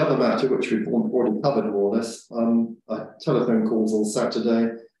 The other matter, which we've already covered more or less, I had telephone calls on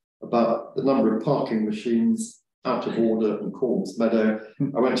Saturday about the number of parking machines out of order in Corns Meadow.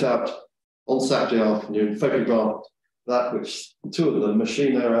 I went out on Saturday afternoon, photographed that, which two of them,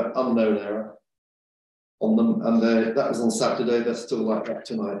 machine error, unknown error on them, and that was on Saturday. They're still like that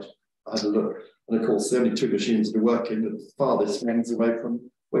tonight. I had a look, and of course the only two machines that are working at the farthest ends away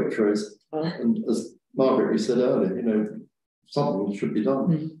from Waitrose. And as Margaret, you said earlier, something should be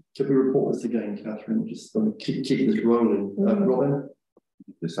done. Can we report this again, Catherine? Just keep this rolling. Robin?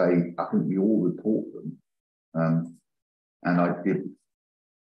 To say, I think we all report them. And I did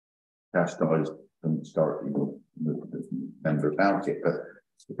chastise them historically, the member about it. But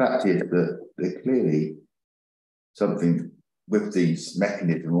the fact is that they're clearly something with these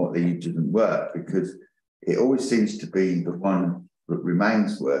mechanisms, what they use doesn't work, because it always seems to be the one that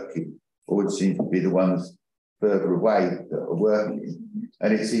remains working, always seems to be the ones further away that are working,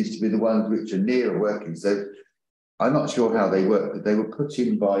 and it seems to be the ones which are nearer working. So I'm not sure how they work, but they were put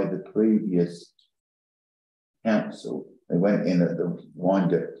in by the previous council. They went in at the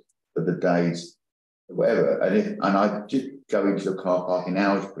wind-up for the days, whatever, and I just go into a car park in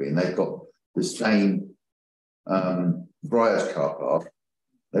Aylesbury, and they've got the same Friars car park.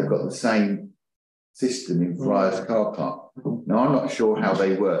 They've got the same system in Friars car park. Now I'm not sure how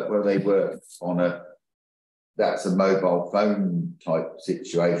they work. Whether they work on that's a mobile phone type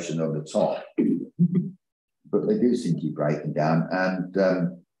situation on the top, but they do seem to be breaking down, and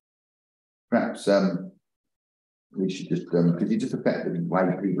perhaps we should just because it just affects the way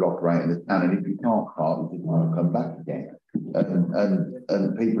people operate in the town, and if you can't park, you just want to come back again,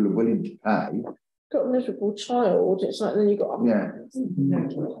 and people are willing to pay. Got a miserable child. It's like then you got. Yeah.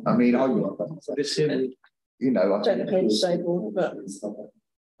 I mean, I don't know how disabled, but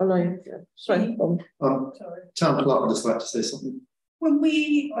I know. Sorry. Town clerk would just like to say something. When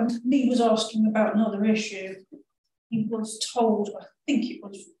Lee was asking about another issue, he was told, I think it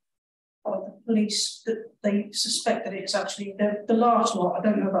was by the police, that they suspect that it's actually the last lot. I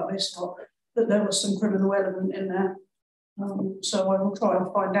don't know about this lot, that there was some criminal element in there. So I will try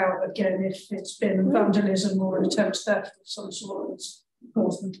and find out again if it's been vandalism or an attempt theft of some sort that's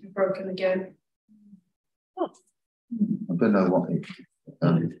caused them to be broken again. I don't know what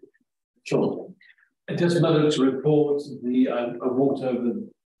Sure. It doesn't matter to report I walked over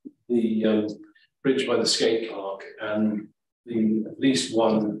the bridge by the skate park, and at least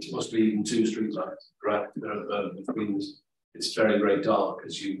one, possibly even two street lights right between. It's very, very dark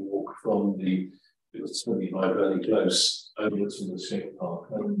as you walk from it was 25 Burley Close over to the skate park.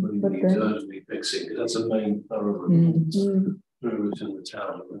 And really need urgently fixing, because that's a main thoroughfare through to the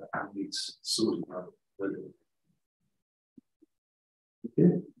town, and that needs sorting out.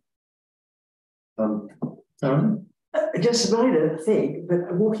 Karen? Just a minor thing,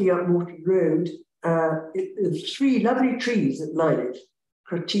 but walking up Morton Road, there's three lovely trees that line it,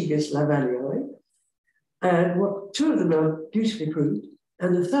 Crataegus lavalii, and two of them are beautifully pruned,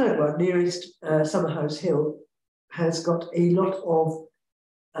 and the third one, nearest Summerhouse Hill, has got a lot of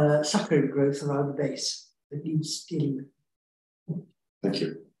suckering growth around the base that needs dealing with. Thank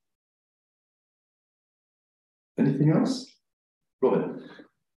you. Anything else? Robin?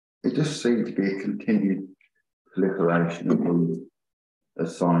 It just seems to be a continued proliferation of the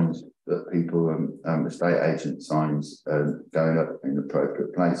signs that people, estate agent signs, going up in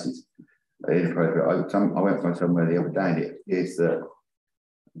appropriate places. Inappropriate. I went from somewhere the other day, and it appears that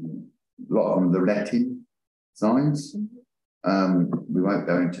a lot of them are letting signs. We won't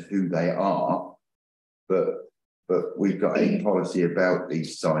go into who they are, but but we've got a policy about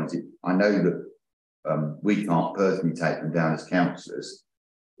these signs. I know that we can't personally take them down as councillors.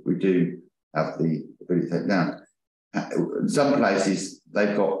 We do have the ability to take them down. In some places,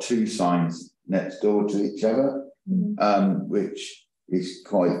 they've got 2 signs next door to each other, which is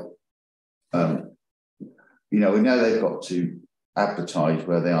quite, you know, we know they've got to advertise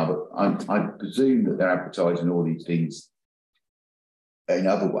where they are, but I presume that they're advertising all these things in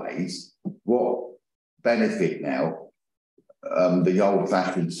other ways. What benefit now, the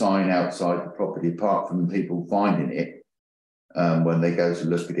old-fashioned sign outside the property, apart from people finding it when they go to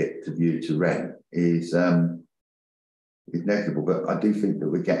look at it to view to rent, is negligible. But I do think that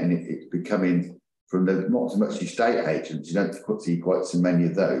we're getting it, it's becoming from the, not so much estate agents, you don't see quite so many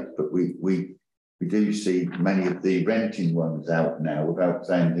of those, but we do see many of the renting ones out now without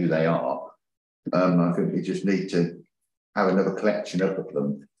saying who they are. I think we just need to have another collection up of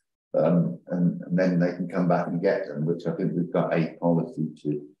them, and then they can come back and get them, which I think we've got a policy to.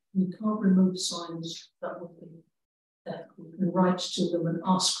 You can't remove signs that would be there. You can write to them and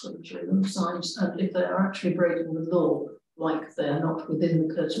ask them to remove signs, and if they are actually breaking the law, like they're not within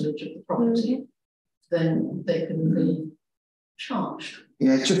the curtilage of the property, then they can be charged.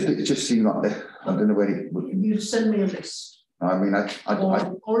 Yeah, it just seemed like I don't know where it would. You send me a list. I mean,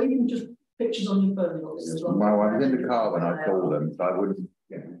 or even just pictures on your phone as well. Well, I was in the car when I called them, so I wouldn't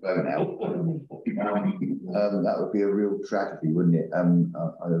get my phone out. That would be a real tragedy, wouldn't it? I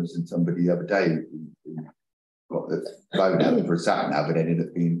was in somebody the other day who got the phone out for a sat-nav and ended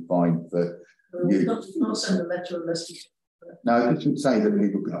up being fined for. Not send a letter unless you. No, I just say that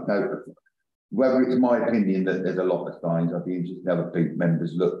people could know. Whether it's my opinion that there's a lot of signs, I'd be interested to have a big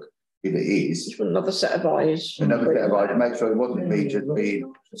members look if it is. Another set of eyes. Another set of eyes. Make sure it wasn't me just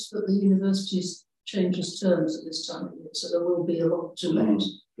being. Just that the university's changes terms at this time of year, so there will be a lot to let.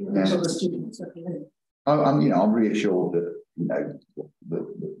 Other students in. I'm reassured that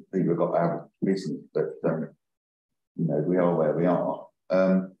the people have got our business, but we are where we are.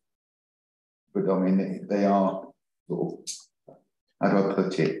 But I mean, they are sort of. How do I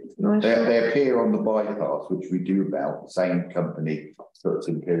put it? Nice. They appear on the bypass, which we do about. The same company puts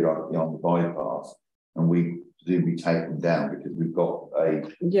them periodically on the bypass, and we do take them down because we've got a.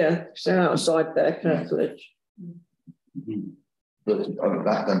 Yeah, so outside their curtilage. But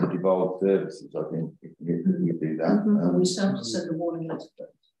that's under devolved services, I think. We do that. And we still have to send a warning letter.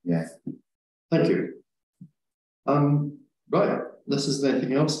 Yeah. Thank you. Right. This is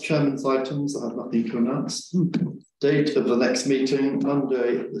anything else. Chairman's items. I have nothing to announce. Date of the next meeting,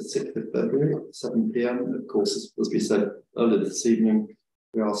 Monday, the 6th of February, 7 PM. Of course, as we said earlier this evening,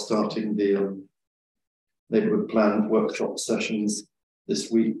 we are starting the neighbourhood plan workshop sessions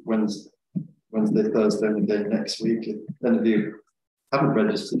this week, Wednesday, Thursday, and again next week. If any of you haven't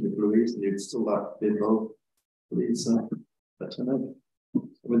registered with Louise and you'd still like to be involved, please let her know.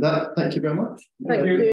 With that, thank you very much. Thank you.